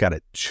now that's got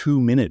a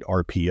 2-minute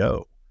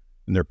RPO,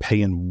 and they're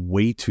paying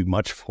way too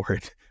much for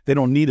it. They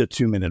don't need a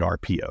 2-minute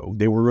RPO.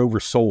 They were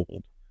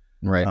oversold.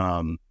 Right.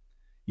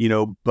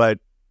 But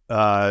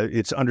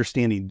it's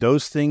understanding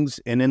those things.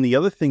 And then the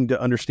other thing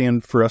to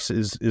understand for us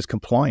is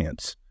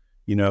compliance,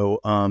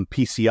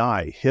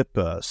 PCI,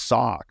 HIPAA,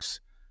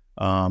 SOX.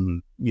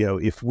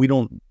 If we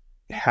don't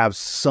have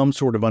some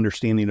sort of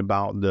understanding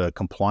about the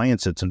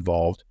compliance that's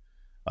involved,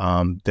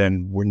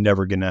 then we're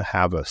never going to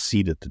have a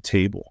seat at the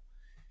table.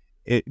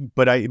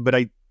 But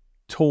I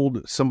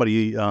told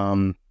somebody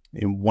in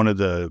one of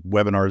the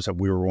webinars that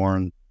we were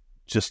on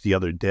just the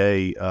other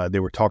day, they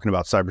were talking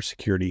about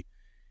cybersecurity,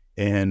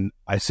 and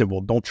I said,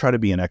 well, don't try to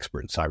be an expert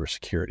in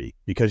cybersecurity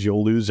because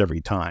you'll lose every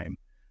time.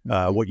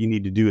 What you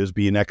need to do is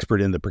be an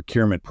expert in the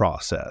procurement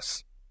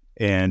process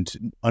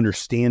and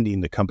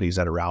understanding the companies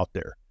that are out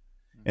there.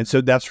 And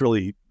so that's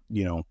really,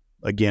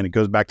 again, it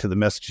goes back to the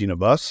messaging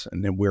of us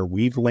and then where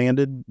we've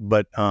landed.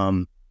 But,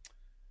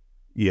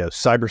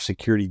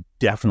 cybersecurity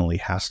definitely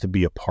has to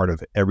be a part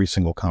of every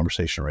single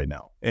conversation right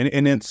now.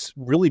 And it's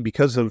really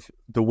because of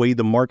the way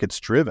the market's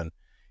driven,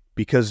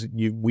 because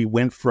we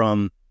went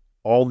from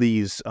all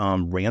these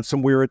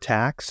ransomware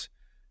attacks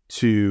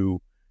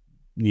to,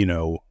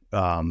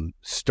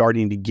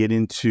 starting to get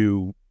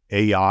into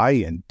AI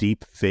and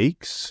deep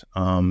fakes,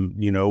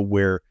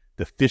 where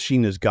the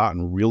phishing has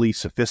gotten really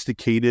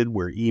sophisticated,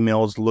 where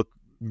emails look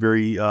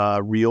very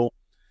real.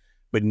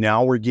 But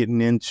now we're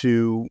getting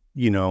into,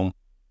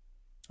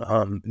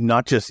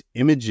 not just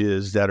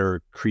images that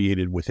are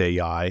created with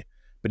AI,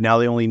 but now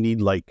they only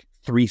need like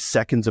 3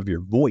 seconds of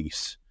your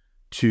voice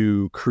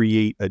to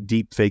create a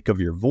deep fake of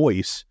your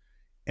voice.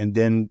 And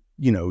then,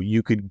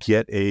 you could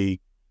get a,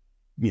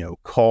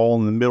 call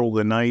in the middle of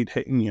the night.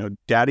 Hey,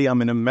 Daddy,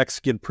 I'm in a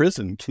Mexican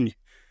prison.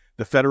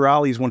 The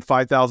federales want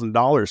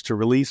 $5,000 to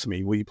release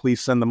me. Will you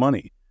please send the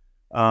money?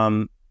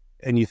 And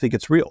you think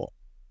it's real.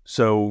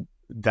 So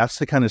that's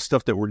the kind of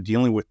stuff that we're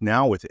dealing with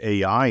now with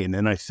AI. And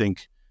then I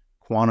think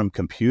quantum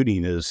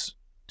computing is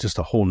just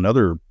a whole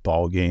nother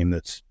ball game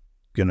that's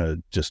going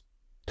to just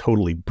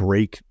totally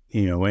break,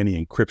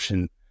 any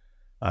encryption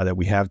that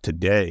we have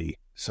today.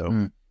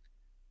 So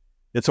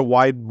it's a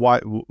wild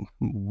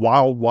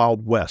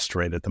west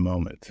right at the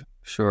moment.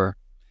 Sure.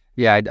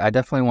 Yeah, I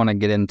definitely want to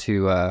get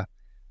into, I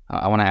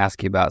want to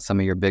ask you about some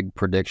of your big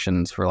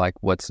predictions for like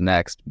what's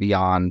next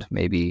beyond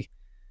maybe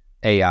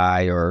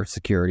AI or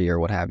security or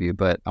what have you.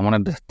 But I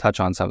wanted to touch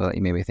on something that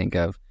you made me think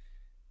of.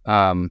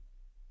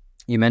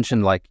 You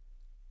mentioned like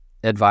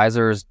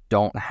advisors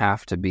don't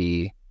have to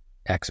be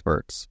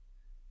experts.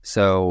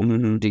 So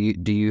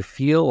do you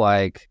feel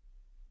like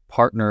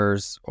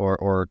partners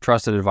or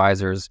trusted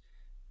advisors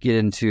get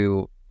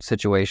into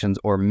situations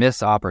or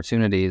miss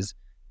opportunities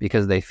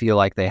because they feel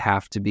like they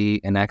have to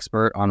be an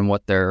expert on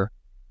what they're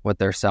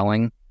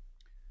selling?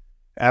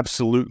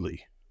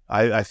 Absolutely.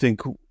 I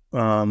think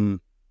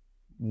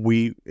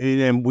we've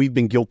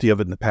been guilty of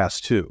it in the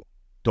past too.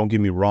 Don't get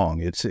me wrong.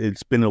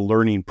 It's been a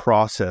learning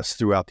process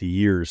throughout the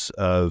years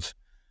of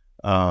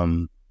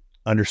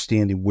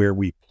understanding where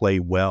we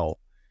play well.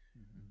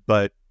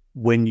 But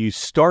when you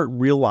start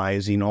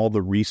realizing all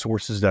the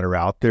resources that are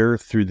out there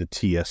through the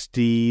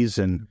TSDs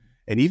and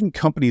even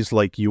companies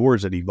like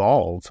yours at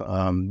Evolve,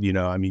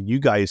 you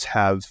guys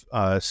have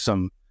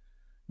some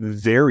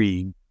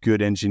very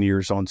good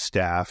engineers on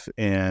staff.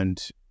 And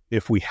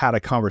if we had a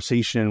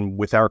conversation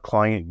with our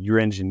client, your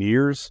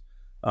engineers,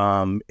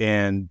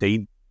 and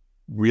they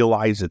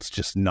realize it's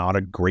just not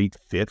a great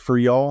fit for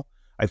y'all,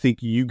 I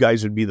think you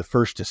guys would be the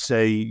first to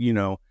say,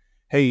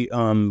 hey,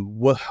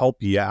 we'll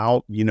help you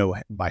out,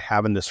 by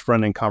having this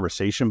front-end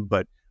conversation,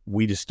 but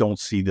we just don't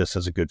see this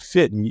as a good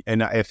fit.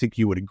 And I think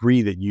you would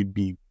agree that you'd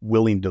be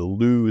willing to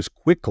lose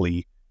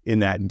quickly in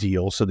that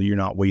deal so that you're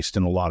not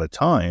wasting a lot of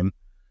time.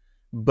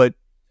 But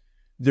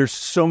there's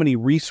so many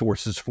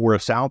resources for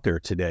us out there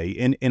today.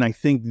 And I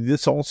think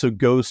this also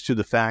goes to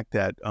the fact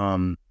that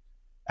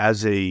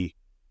as a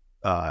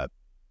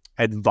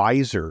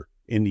advisor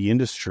in the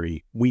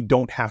industry, we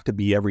don't have to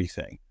be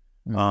everything.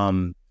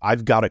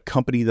 I've got a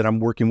company that I'm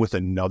working with,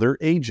 another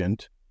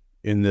agent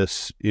in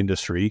this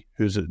industry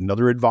who's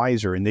another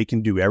advisor, and they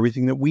can do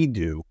everything that we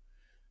do.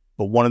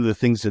 But one of the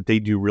things that they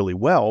do really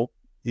well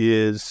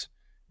is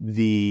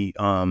the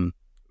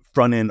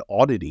front-end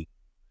auditing.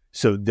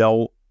 So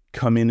they'll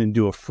come in and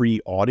do a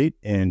free audit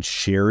and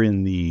share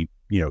in the,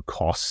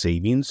 cost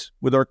savings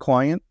with our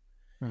client.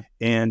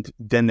 And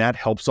then that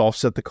helps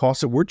offset the costs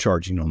that we're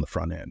charging on the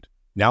front end.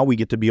 Now we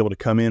get to be able to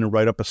come in and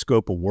write up a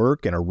scope of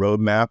work and a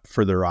roadmap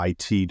for their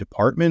IT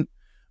department,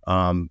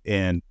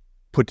 and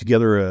put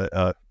together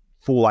a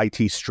full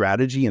IT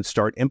strategy and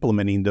start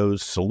implementing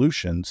those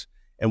solutions.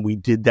 And we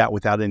did that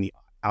without any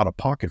out of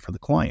pocket for the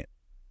client.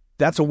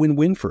 That's a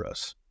win-win for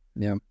us.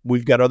 Yeah.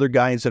 We've got other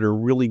guys that are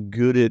really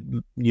good at,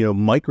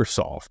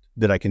 Microsoft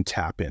that I can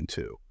tap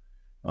into.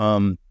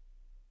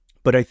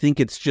 But I think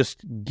it's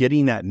just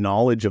getting that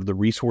knowledge of the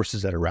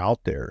resources that are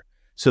out there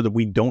so that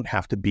we don't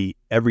have to be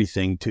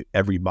everything to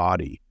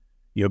everybody,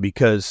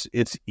 because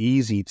it's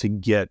easy to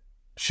get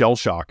shell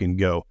shock and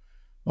go,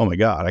 oh my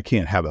God, I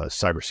can't have a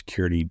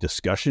cybersecurity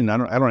discussion. I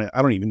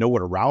don't even know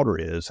what a router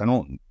is. I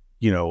don't,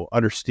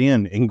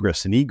 understand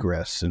ingress and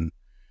egress and,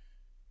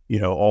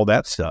 all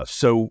that stuff.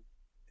 So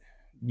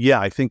yeah,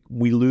 I think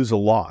we lose a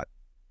lot,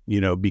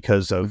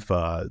 because of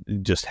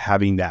just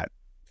having that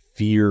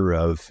fear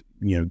of,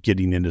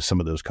 getting into some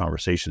of those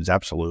conversations.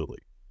 Absolutely.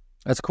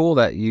 That's cool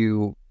that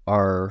you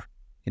are,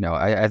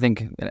 I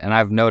think, and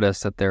I've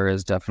noticed that there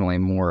is definitely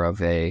more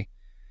of a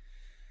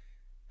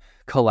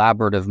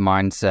collaborative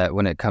mindset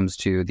when it comes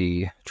to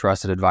the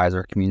trusted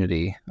advisor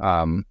community.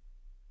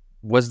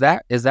 Is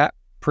that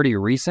pretty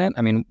recent?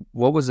 I mean,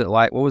 what was it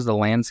like? What was the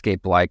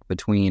landscape like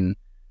between,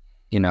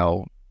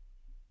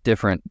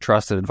 different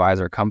trusted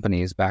advisor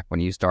companies back when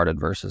you started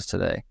versus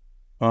today?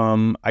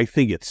 I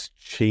think it's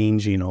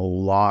changing a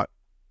lot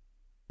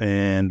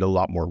and a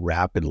lot more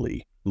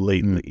rapidly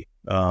lately.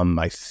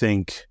 I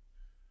think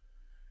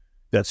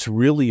that's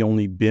really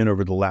only been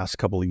over the last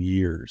couple of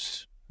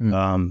years.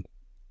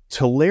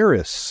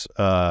 Telarus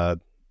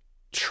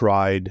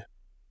tried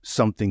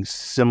something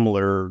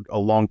similar a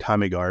long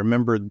time ago. I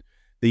remember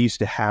they used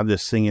to have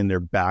this thing in their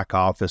back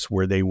office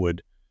where they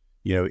would,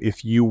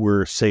 if you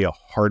were, say, a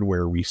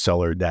hardware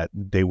reseller, that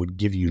they would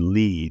give you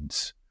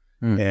leads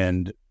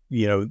and,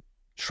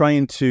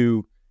 trying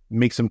to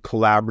make some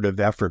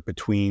collaborative effort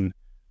between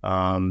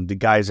the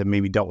guys that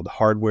maybe dealt with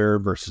hardware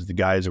versus the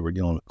guys that were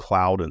dealing with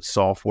cloud and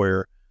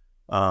software.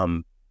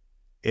 And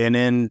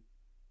then,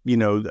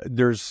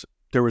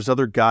 there was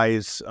other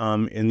guys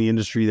in the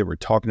industry that were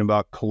talking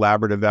about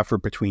collaborative effort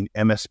between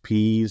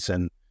MSPs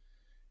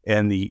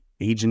and the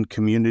agent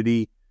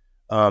community.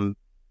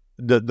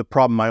 The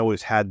problem I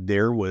always had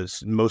there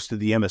was most of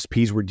the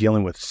MSPs were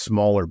dealing with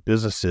smaller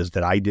businesses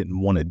that I didn't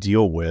want to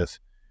deal with.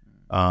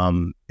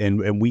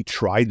 And we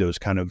tried those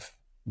kind of,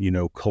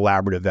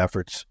 collaborative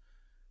efforts,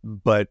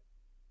 but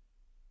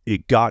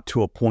it got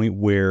to a point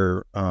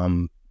where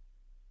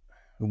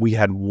we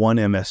had one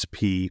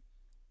MSP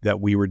that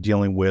we were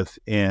dealing with,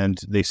 and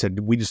they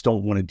said, we just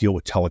don't want to deal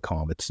with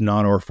telecom. It's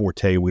not our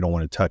forte. We don't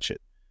want to touch it.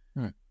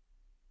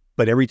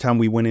 But every time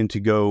we went in to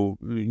go,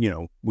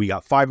 we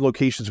got 5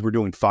 locations we're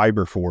doing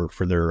fiber for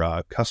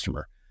their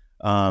customer.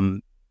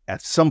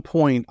 At some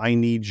point, I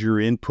need your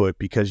input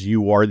because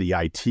you are the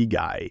IT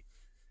guy.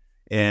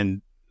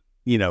 And,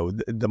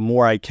 the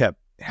more I kept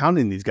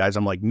hounding these guys,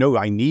 I'm like, no,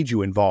 I need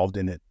you involved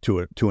in it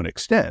to an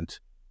extent,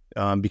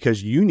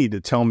 because you need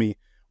to tell me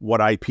what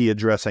IP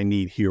address I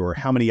need here or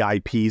how many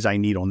IPs I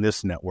need on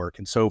this network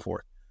and so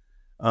forth.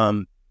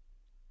 And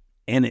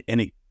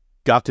it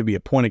got to be a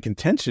point of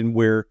contention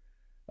where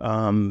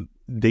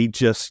they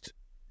just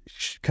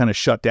kind of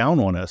shut down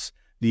on us.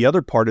 The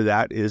other part of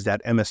that is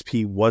that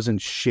MSP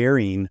wasn't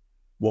sharing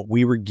what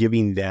we were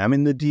giving them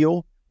in the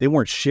deal. They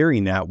weren't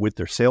sharing that with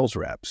their sales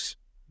reps.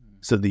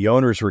 So the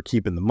owners were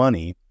keeping the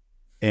money.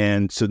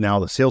 And so now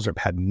the sales rep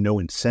had no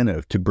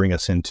incentive to bring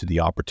us into the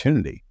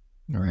opportunity.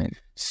 All right.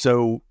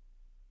 So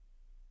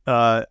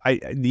the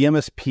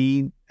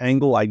MSP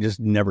angle, I just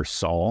never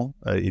saw.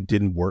 It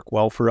didn't work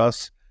well for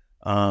us.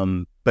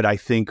 But I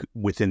think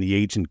within the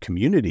agent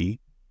community,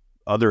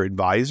 other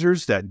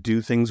advisors that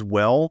do things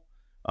well,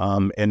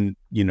 and,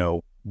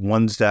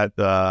 ones that,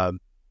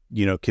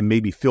 can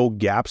maybe fill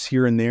gaps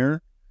here and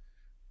there.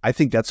 I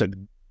think that's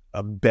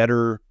a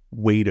better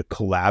way to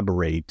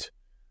collaborate,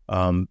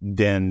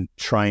 than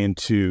trying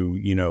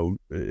to,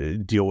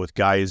 deal with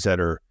guys that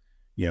are,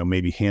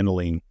 maybe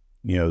handling,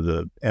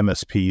 the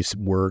MSP's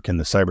work and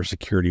the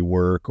cybersecurity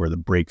work or the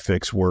break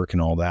fix work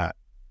and all that.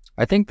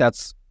 I think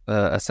that's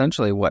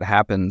essentially what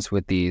happens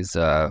with these,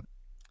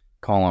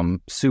 call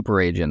them super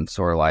agents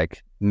or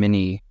like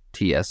mini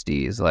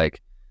TSDs.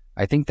 Like,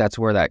 I think that's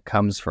where that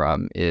comes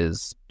from,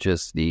 is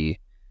just the,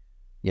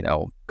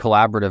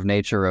 collaborative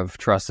nature of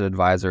trusted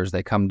advisors.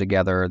 They come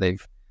together,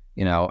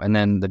 and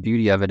then the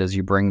beauty of it is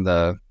you bring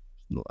the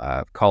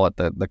call it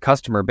the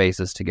customer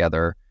bases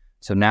together.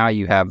 So now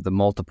you have the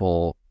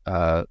multiple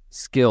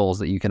skills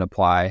that you can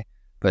apply,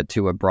 but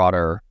to a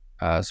broader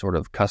sort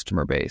of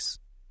customer base.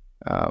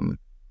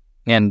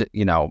 And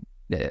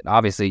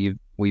obviously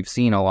we've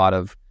seen a lot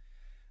of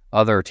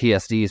other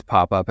TSDs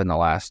pop up in the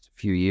last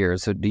few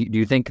years. So do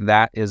you think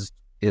that is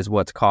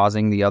what's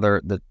causing the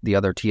other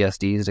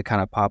TSDs to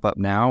kind of pop up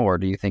now, or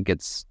do you think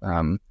it's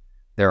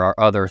there are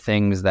other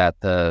things that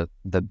the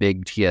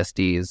big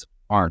TSDs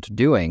aren't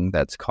doing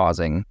that's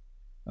causing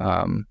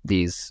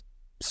these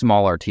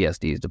smaller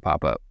TSDs to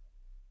pop up?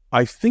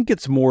 I think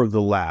it's more of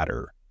the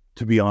latter,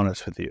 to be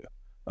honest with you.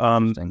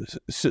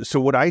 So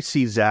what I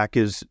see, Zach,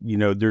 is,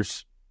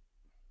 there's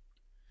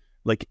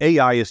like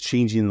AI is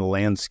changing the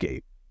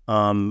landscape.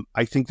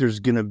 I think there's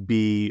going to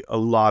be a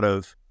lot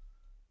of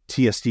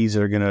TSDs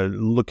that are going to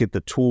look at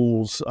the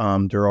tools.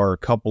 There are a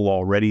couple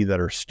already that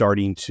are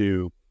starting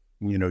to,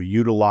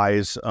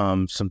 utilize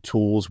some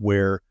tools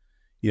where,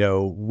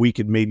 we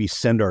could maybe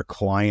send our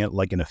client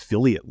like an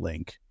affiliate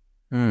link.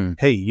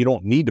 Hey, you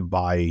don't need to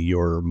buy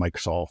your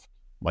Microsoft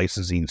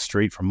licensing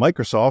straight from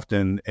Microsoft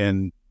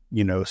and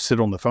sit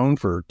on the phone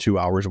for 2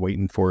 hours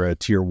waiting for a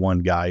tier 1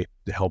 guy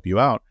to help you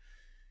out.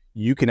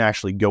 You can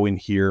actually go in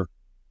here,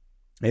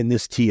 and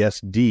this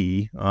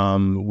TSD,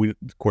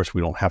 of course,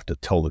 we don't have to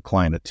tell the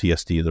client a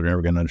TSD. They're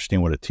never going to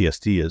understand what a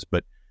TSD is.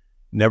 But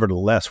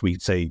nevertheless, we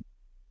say,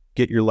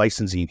 get your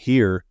licensing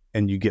here,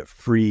 and you get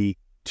free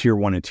tier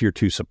 1 and tier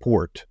 2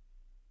 support.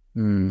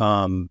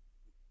 And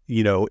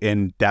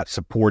that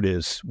support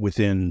is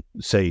within,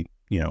 say,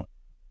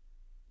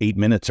 8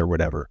 minutes or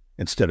whatever,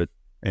 instead of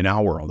an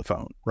hour on the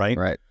phone, right?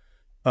 Right.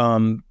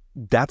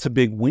 That's a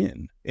big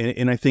win.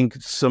 And I think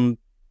some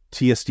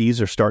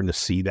TSDs are starting to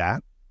see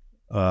that.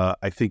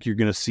 I think you're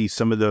going to see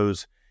some of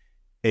those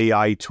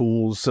AI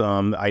tools.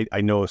 I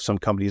know of some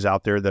companies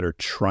out there that are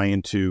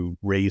trying to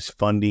raise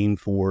funding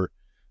for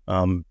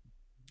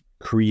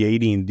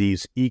creating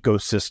these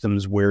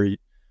ecosystems where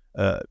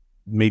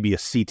maybe a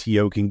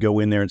CTO can go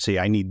in there and say,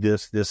 I need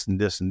this, this, and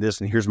this, and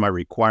this, and here's my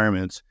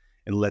requirements,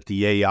 and let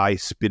the AI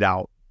spit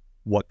out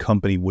what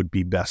company would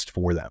be best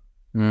for them.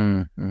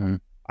 Mm-hmm.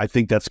 I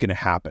think that's going to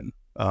happen.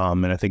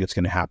 And I think it's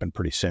going to happen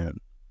pretty soon.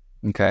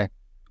 Okay.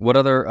 What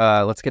other,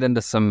 let's get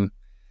into some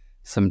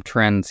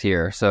trends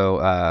here.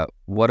 So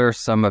what are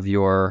some of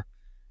your,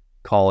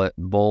 call it,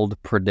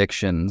 bold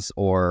predictions,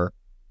 or,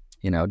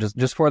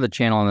 just for the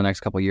channel in the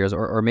next couple of years,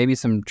 or maybe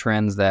some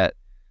trends that,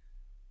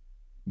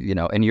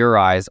 in your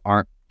eyes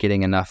aren't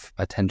getting enough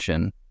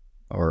attention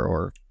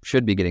or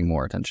should be getting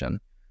more attention?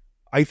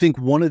 I think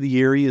one of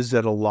the areas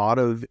that a lot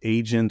of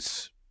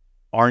agents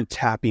aren't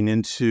tapping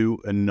into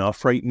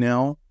enough right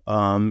now,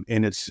 and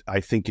I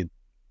think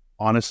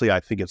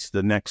it's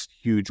the next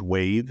huge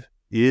wave,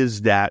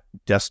 is that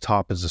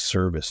desktop as a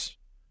service,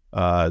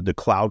 the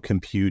cloud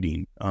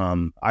computing.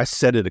 I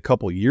said it a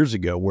couple of years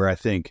ago, where I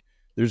think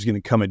there's going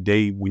to come a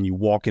day when you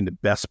walk into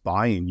Best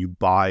Buy and you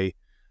buy,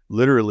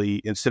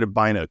 literally, instead of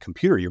buying a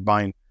computer, you're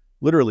buying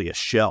literally a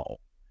shell.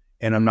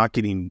 And I'm not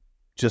getting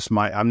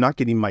my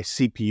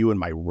CPU and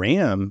my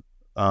RAM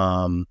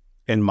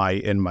and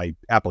my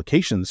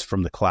applications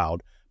from the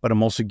cloud, but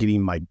I'm also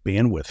getting my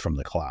bandwidth from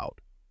the cloud.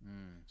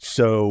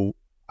 So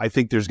I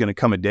think there's going to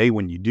come a day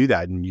when you do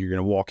that, and you're going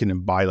to walk in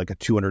and buy like a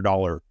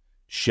 $200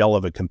 shell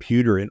of a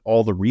computer, and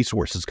all the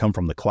resources come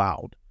from the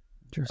cloud.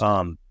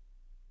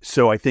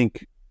 So I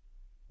think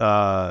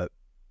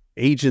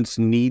agents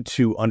need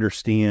to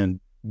understand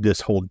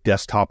this whole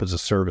desktop as a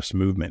service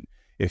movement.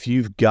 If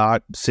you've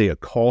got, say, a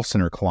call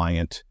center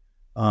client,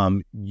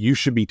 you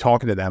should be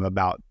talking to them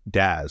about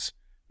DaaS,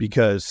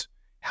 because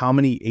how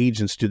many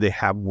agents do they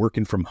have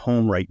working from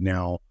home right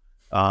now,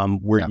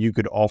 where you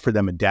could offer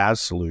them a DaaS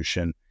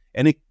solution?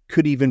 And it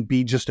could even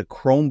be just a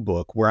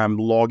Chromebook where I'm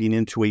logging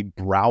into a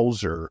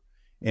browser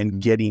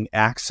and getting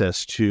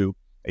access to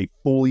a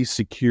fully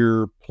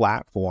secure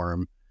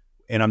platform,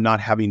 and I'm not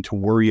having to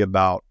worry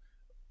about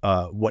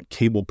what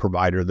cable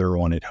provider they're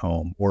on at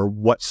home, or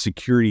what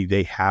security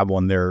they have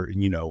on their,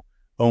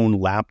 own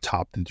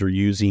laptop that they're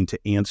using to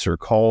answer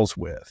calls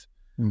with.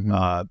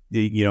 And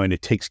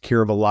it takes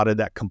care of a lot of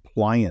that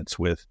compliance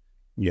with,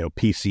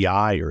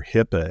 PCI or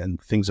HIPAA and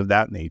things of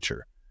that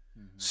nature.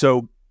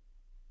 So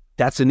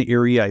that's an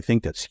area I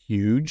think that's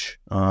huge,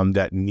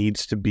 that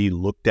needs to be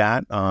looked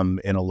at. And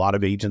a lot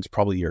of agents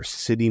probably are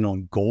sitting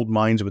on gold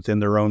mines within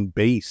their own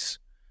base,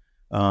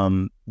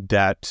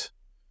 that,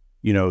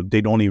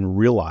 they don't even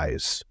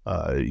realize,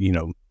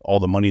 all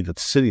the money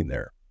that's sitting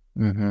there.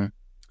 Mm-hmm.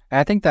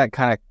 I think that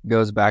kind of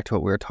goes back to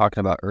what we were talking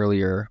about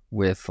earlier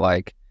with,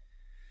 like,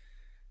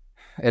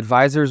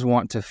 advisors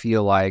want to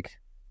feel like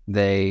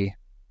they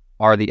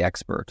are the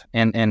expert.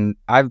 And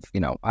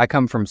I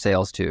come from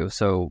sales too.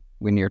 So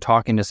when you're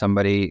talking to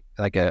somebody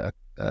like a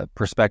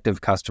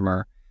prospective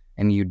customer,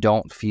 and you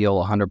don't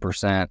feel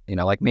 100%,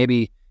 like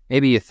maybe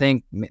you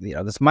think,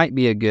 this might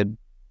be a good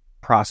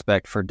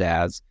prospect for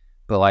DaaS,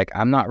 but like,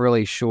 I'm not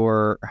really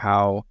sure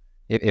how,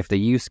 if the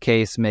use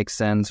case makes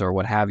sense or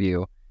what have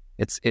you.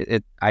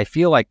 I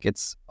feel like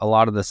it's a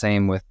lot of the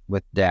same with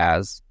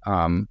DaaS,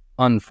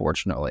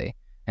 unfortunately.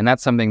 And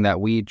that's something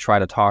that we try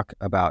to talk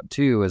about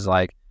too, is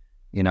like,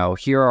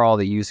 here are all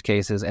the use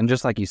cases. And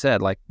just like you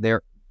said, like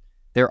there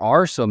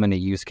are so many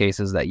use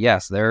cases that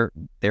yes, there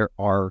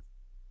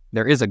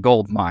is a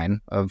gold mine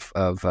of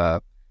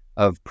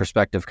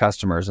prospective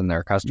customers in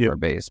their customer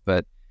base.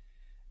 But,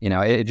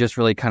 it just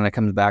really kind of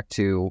comes back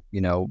to,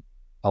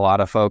 a lot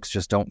of folks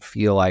just don't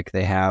feel like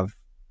they have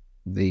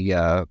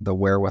the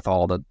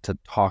wherewithal to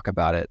talk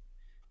about it,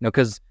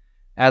 because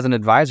as an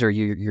advisor,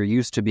 you're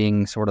used to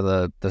being sort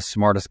of the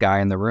smartest guy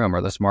in the room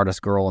or the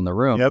smartest girl in the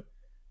room. Yep.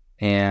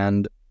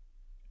 And,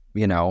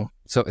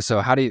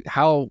 so how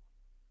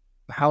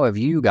have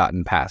you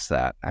gotten past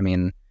that? I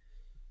mean,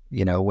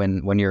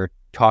 when you're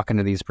talking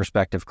to these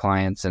prospective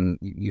clients and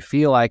you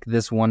feel like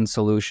this one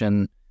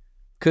solution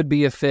could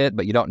be a fit,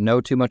 but you don't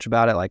know too much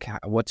about it, like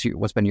what's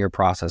been your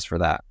process for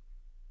that?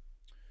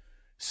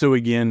 So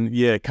again,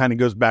 it kind of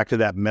goes back to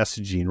that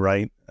messaging,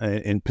 right?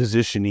 And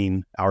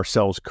positioning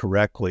ourselves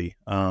correctly.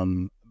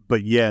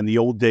 But yeah, in the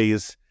old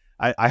days,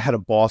 I had a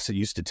boss that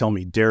used to tell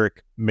me,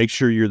 Derek, make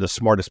sure you're the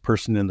smartest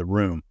person in the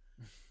room.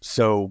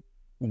 So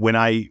when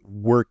I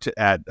worked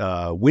at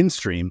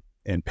Windstream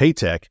and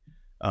Paytech,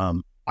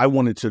 I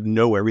wanted to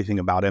know everything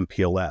about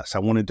MPLS. I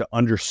wanted to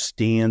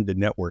understand the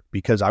network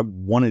because I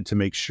wanted to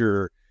make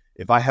sure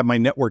if I have my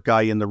network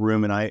guy in the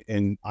room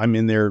and I'm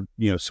in there,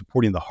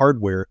 supporting the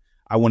hardware,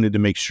 I wanted to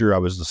make sure I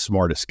was the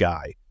smartest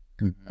guy.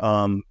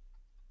 Mm-hmm.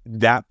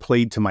 That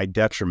played to my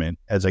detriment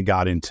as I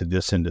got into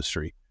this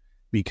industry,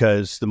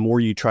 because the more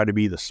you try to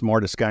be the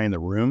smartest guy in the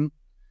room,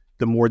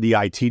 the more the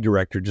IT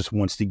director just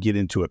wants to get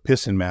into a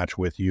pissing match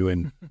with you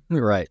and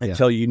right,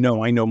 tell you,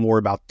 no, I know more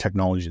about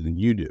technology than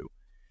you do.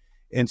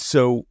 And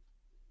so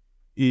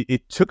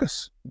it took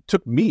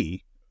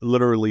me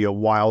literally a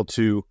while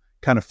to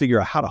kind of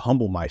figure out how to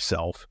humble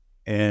myself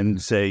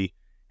and say,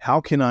 how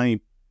can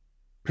I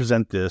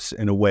present this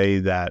in a way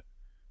that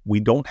we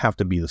don't have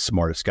to be the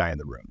smartest guy in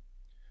the room?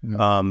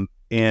 Mm-hmm.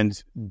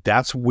 And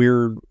that's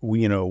where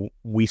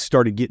we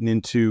started getting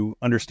into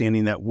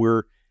understanding that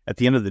at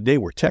the end of the day,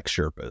 we're tech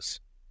Sherpas,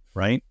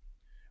 right?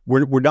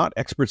 We're not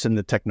experts in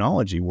the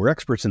technology. We're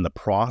experts in the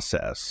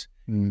process.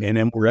 Mm. And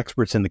then we're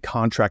experts in the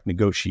contract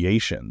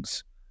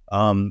negotiations.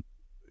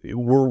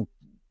 We're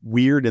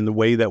weird in the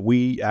way that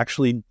we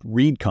actually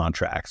read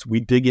contracts. We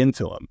dig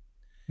into them.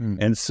 Mm.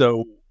 And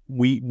so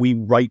we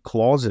write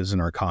clauses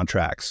in our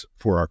contracts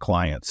for our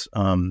clients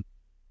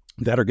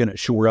that are going to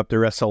shore up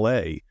their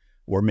SLA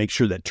or make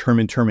sure that term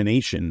and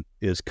termination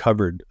is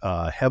covered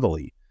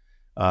heavily.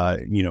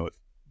 If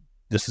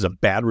this is a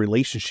bad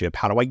relationship,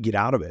 how do I get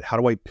out of it? How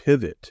do I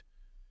pivot?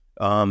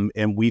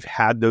 And we've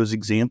had those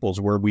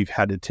examples where we've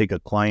had to take a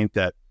client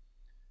that,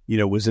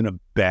 was in a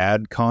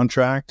bad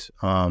contract.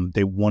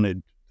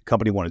 The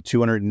company wanted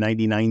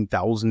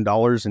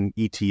 $299,000 in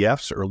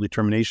ETFs, early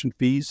termination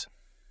fees.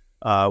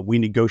 We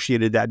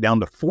negotiated that down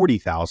to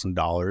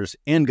 $40,000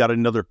 and got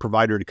another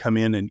provider to come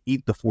in and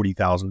eat the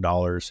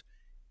 $40,000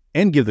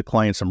 and give the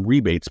client some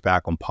rebates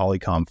back on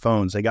Polycom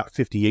phones. They got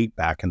 58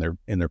 back in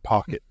their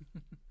pocket.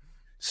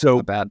 So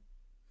not bad.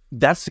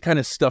 That's the kind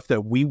of stuff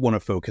that we want to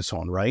focus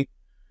on, right?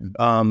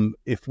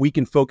 If we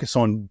can focus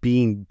on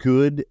being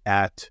good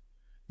at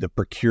the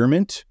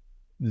procurement,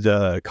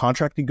 the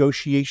contract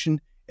negotiation,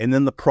 and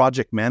then the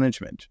project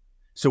management.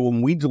 So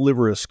when we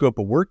deliver a scope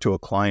of work to a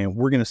client,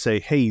 we're going to say,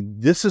 hey,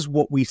 this is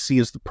what we see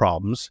as the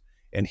problems,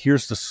 and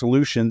here's the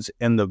solutions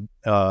and the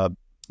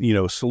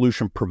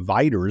solution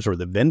providers or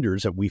the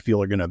vendors that we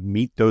feel are going to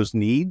meet those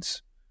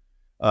needs,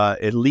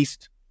 at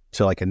least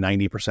to like a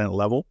 90%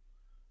 level.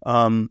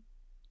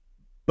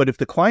 But if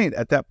the client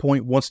at that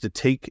point wants to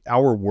take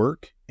our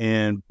work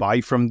and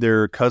buy from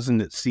their cousin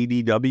at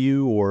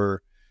CDW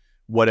or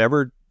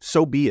whatever,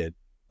 so be it.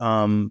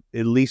 At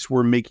least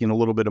we're making a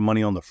little bit of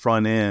money on the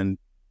front end,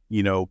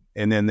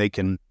 and then they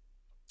can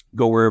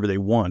go wherever they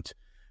want.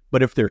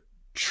 But if they're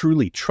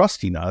truly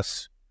trusting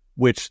us,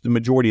 which the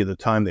majority of the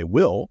time they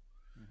will,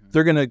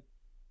 they're going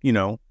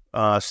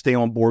to, stay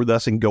on board with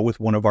us and go with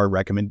one of our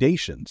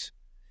recommendations.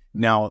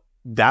 Now,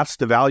 that's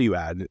the value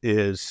add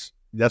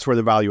that's where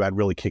the value add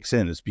really kicks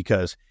in, is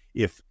because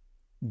if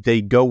they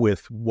go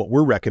with what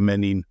we're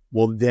recommending,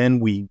 well,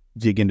 then we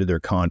dig into their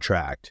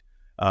contract.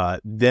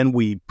 Then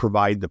we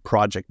provide the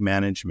project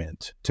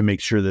management to make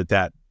sure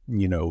that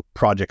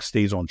project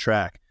stays on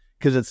track,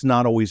 because it's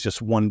not always just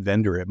one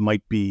vendor. It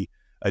might be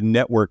a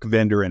network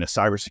vendor and a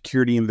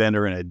cybersecurity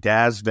vendor and a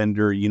DAS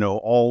vendor,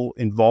 all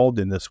involved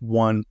in this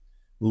one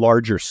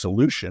larger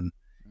solution.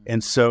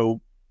 And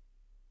so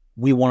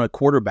we want to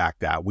quarterback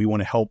that. We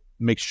want to help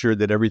make sure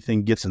that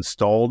everything gets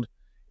installed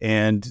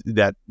and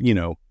that,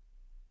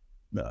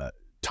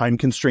 time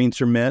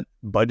constraints are met,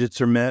 budgets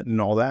are met,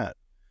 and all that.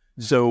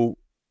 So,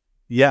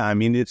 yeah, I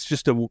mean, it's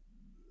just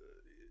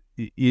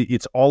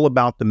it's all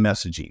about the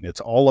messaging.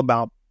 It's all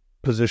about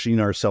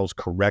positioning ourselves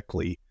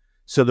correctly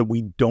so that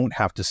we don't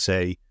have to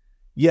say,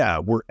 yeah,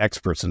 we're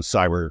experts in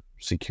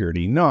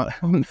cybersecurity. No,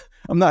 I'm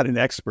not an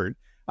expert.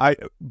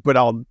 But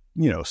I'll,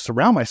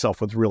 surround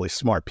myself with really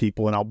smart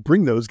people, and I'll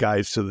bring those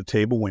guys to the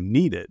table when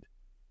needed.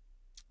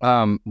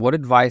 What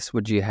advice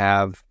would you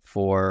have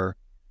for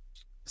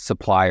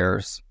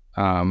suppliers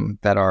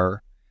that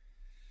are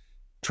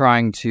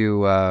trying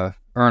to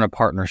earn a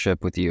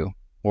partnership with you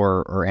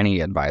or any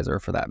advisor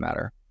for that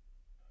matter?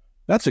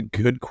 That's a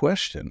good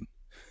question.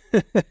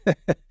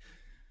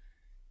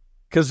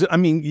 Because, I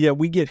mean, yeah,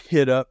 we get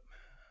hit up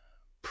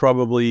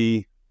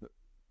probably,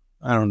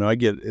 I don't know, I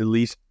get at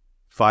least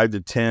 5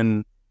 to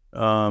 10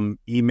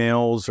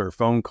 emails or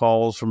phone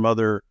calls from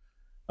other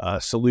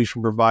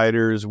solution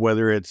providers,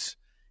 whether it's,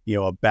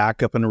 a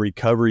backup and a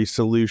recovery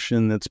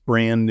solution that's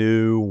brand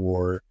new,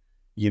 or,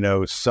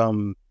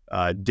 some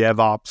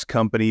DevOps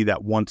company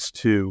that wants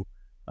to,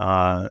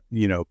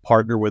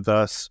 partner with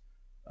us.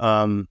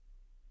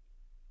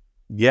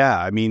 Yeah,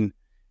 I mean,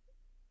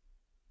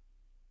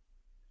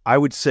 I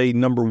would say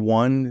number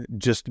one,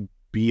 just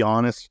be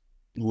honest.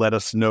 Let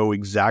us know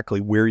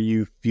exactly where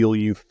you feel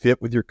you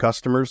fit with your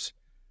customers.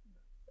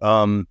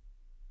 I've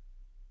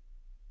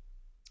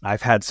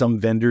had some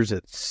vendors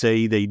that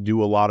say they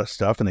do a lot of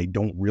stuff and they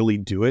don't really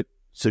do it.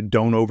 So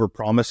don't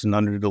overpromise and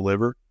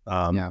underdeliver.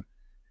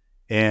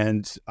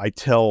 And I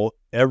tell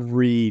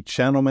every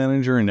channel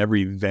manager and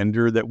every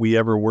vendor that we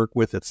ever work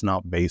with, it's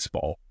not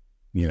baseball.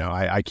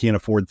 I can't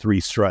afford 3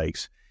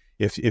 strikes.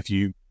 If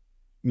you,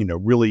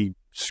 really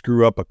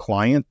screw up a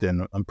client,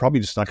 then I'm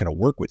probably just not going to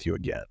work with you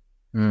again.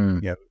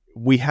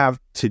 We have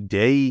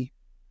today,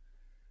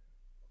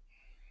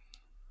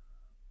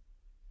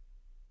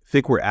 I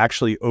think we're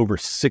actually over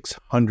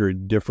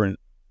 600 different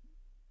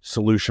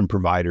solution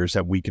providers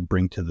that we could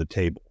bring to the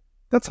table.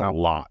 That's a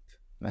lot.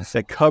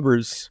 That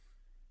covers,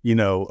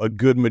 a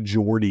good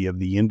majority of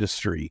the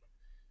industry.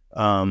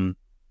 And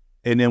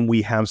then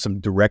we have some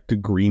direct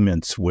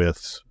agreements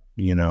with,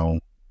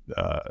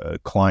 a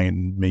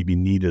client maybe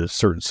needed a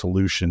certain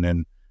solution,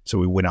 and so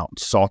we went out and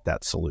sought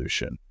that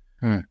solution.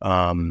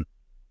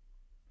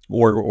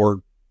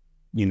 Or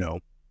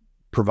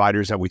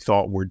providers that we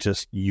thought were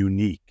just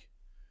unique.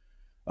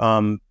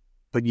 But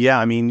yeah,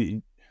 I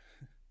mean,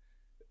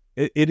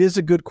 it is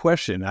a good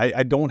question.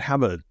 I don't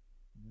have a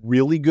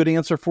really good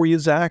answer for you,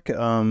 Zach,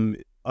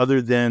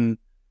 other than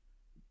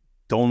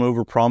don't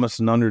overpromise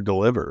and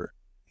underdeliver.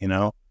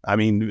 I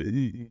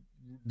mean,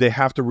 they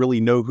have to really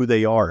know who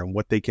they are and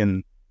what they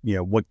can,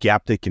 what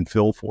gap they can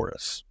fill for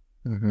us.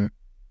 Mm-hmm.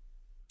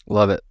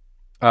 Love it.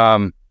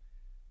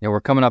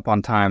 We're coming up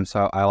on time,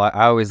 so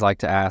I always like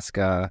to ask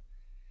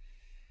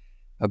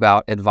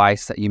about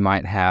advice that you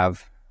might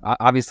have.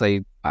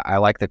 Obviously, I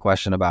like the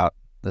question about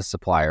the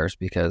suppliers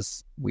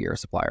because we are a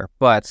supplier.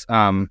 But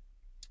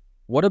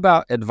what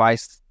about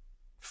advice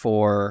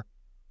for,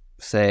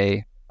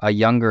 say, a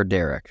younger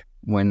Derek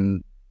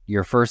when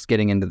you're first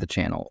getting into the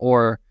channel?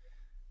 Or,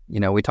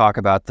 we talk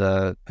about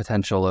the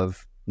potential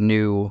of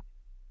new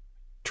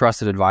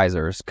trusted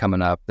advisors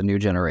coming up, the new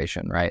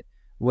generation, right?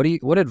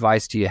 What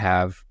advice do you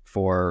have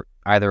for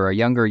either a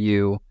younger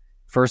you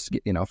first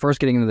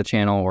getting into the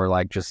channel, or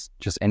like just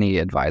any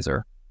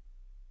advisor?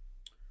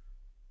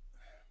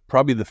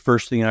 Probably the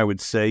first thing I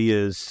would say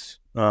is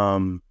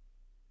learn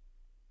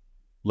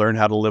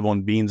how to live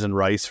on beans and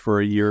rice for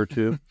a year or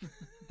two,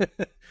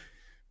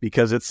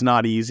 because it's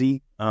not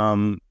easy.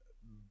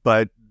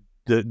 But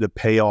the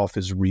payoff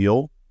is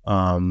real.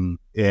 And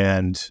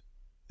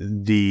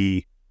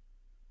the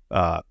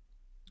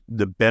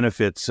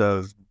benefits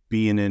of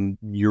being in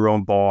your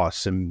own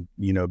boss and,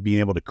 being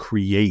able to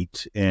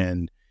create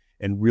and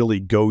really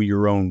go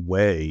your own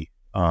way,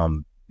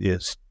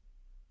 there's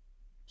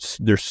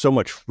so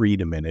much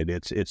freedom in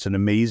it. It's an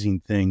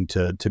amazing thing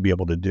to be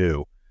able to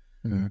do.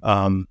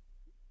 Mm-hmm.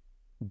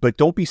 But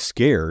don't be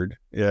scared.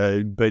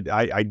 But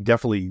I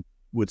definitely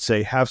would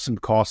say have some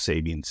cost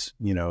savings,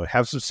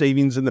 have some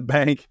savings in the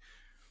bank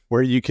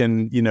where you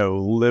can,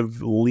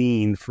 live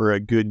lean for a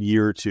good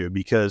year or two,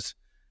 because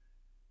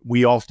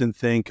we often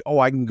think,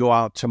 I can go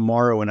out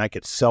tomorrow and I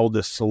could sell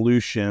this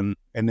solution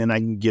and then I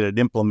can get it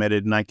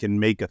implemented and I can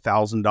make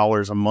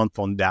 $1,000 a month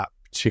on that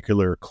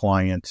particular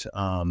client.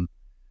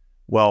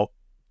 Well,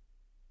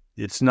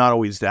 it's not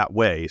always that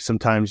way.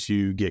 Sometimes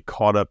you get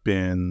caught up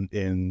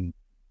in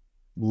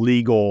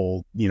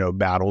legal,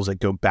 battles that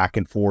go back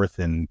and forth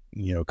and,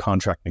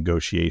 contract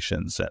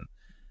negotiations,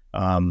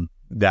 and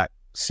that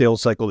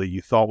sales cycle that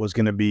you thought was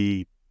going to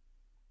be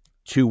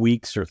 2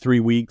 weeks or 3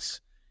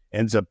 weeks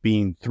ends up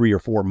being 3 or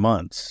 4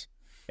 months.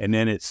 And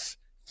then it's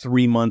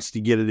 3 months to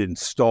get it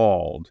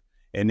installed.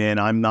 And then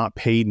I'm not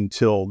paid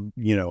until,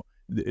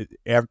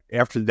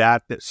 after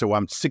that. So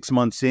I'm 6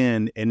 months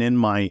in, and then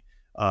my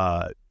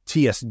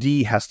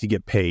TSD has to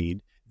get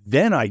paid.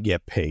 Then I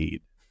get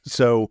paid.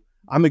 So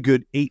I'm a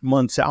good 8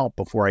 months out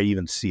before I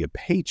even see a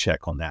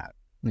paycheck on that.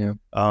 Yeah.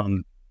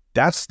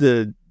 That's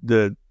the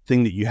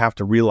thing that you have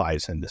to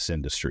realize in this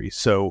industry.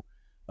 So,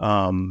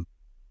 a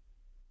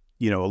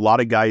lot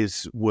of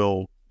guys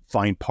will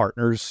find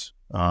partners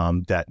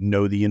that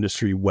know the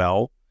industry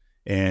well,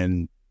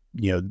 and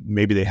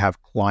maybe they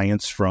have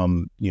clients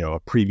from a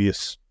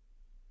previous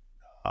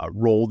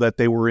role that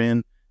they were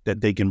in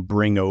that they can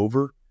bring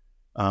over,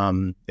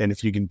 and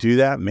if you can do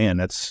that, man,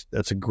 that's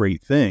a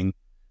great thing.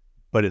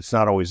 But it's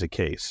not always the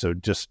case. So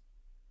just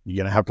you're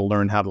gonna have to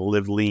learn how to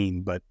live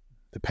lean, but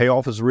the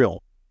payoff is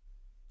real.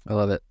 I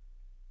love it.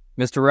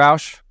 Mr.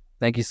 Roush,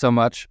 thank you so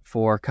much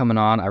for coming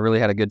on. I really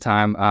had a good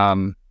time.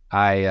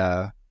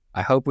 I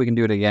hope we can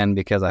do it again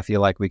because I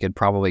feel like we could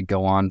probably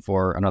go on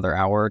for another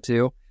hour or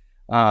two.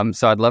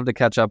 So I'd love to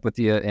catch up with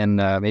you in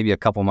maybe a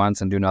couple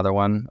months and do another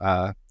one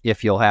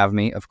if you'll have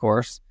me, of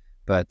course.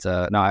 But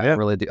I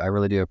really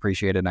do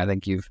appreciate it. And I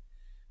think you've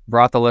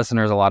brought the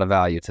listeners a lot of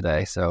value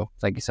today. So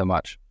thank you so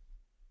much.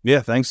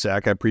 Yeah, thanks,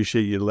 Zach. I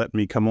appreciate you letting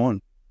me come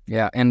on.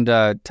 Yeah, and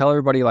tell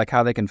everybody like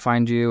how they can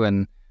find you,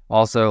 and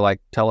also like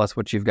tell us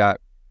what you've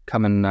got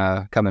coming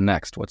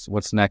next.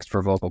 What's next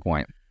for Vocal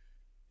Point?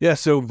 Yeah,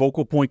 so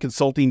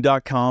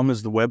vocalpointconsulting.com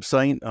is the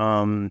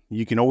website.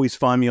 You can always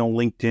find me on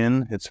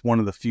LinkedIn. It's one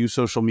of the few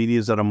social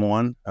medias that I'm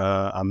on.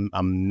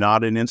 I'm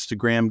not an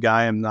Instagram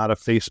guy. I'm not a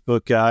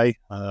Facebook guy.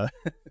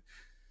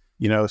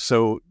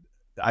 So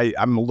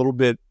I'm a little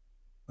bit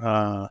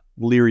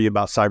leery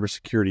about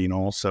cybersecurity and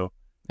all. So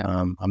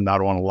I'm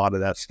not on a lot of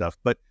that stuff.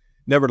 But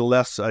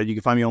nevertheless, you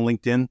can find me on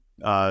LinkedIn.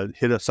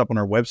 Hit us up on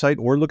our website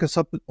or look us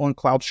up on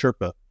Cloud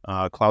Sherpa.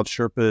 Cloud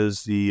Sherpa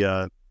is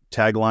the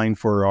tagline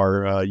for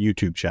our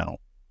YouTube channel.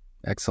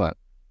 Excellent.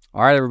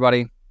 All right,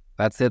 everybody.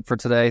 That's it for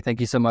today. Thank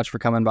you so much for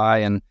coming by.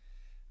 And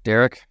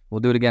Derek, we'll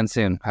do it again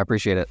soon. I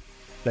appreciate it.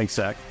 Thanks,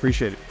 Zach.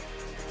 Appreciate it.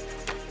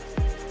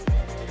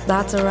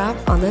 That's a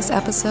wrap on this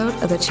episode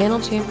of the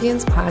Channel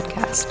Champions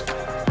podcast.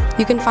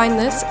 You can find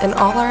this and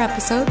all our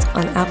episodes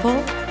on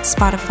Apple,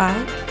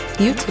 Spotify,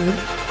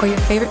 YouTube, or your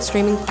favorite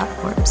streaming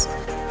platforms.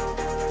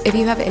 If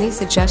you have any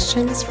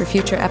suggestions for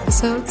future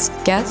episodes,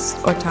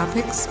 guests, or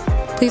topics,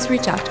 please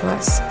reach out to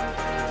us.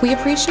 We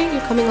appreciate you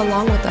coming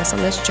along with us on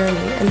this journey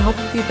and hope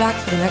you'll be back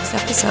for the next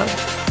episode.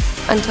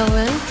 Until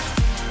then,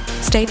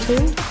 stay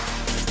tuned,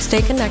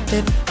 stay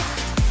connected,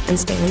 and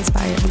stay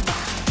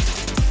inspired.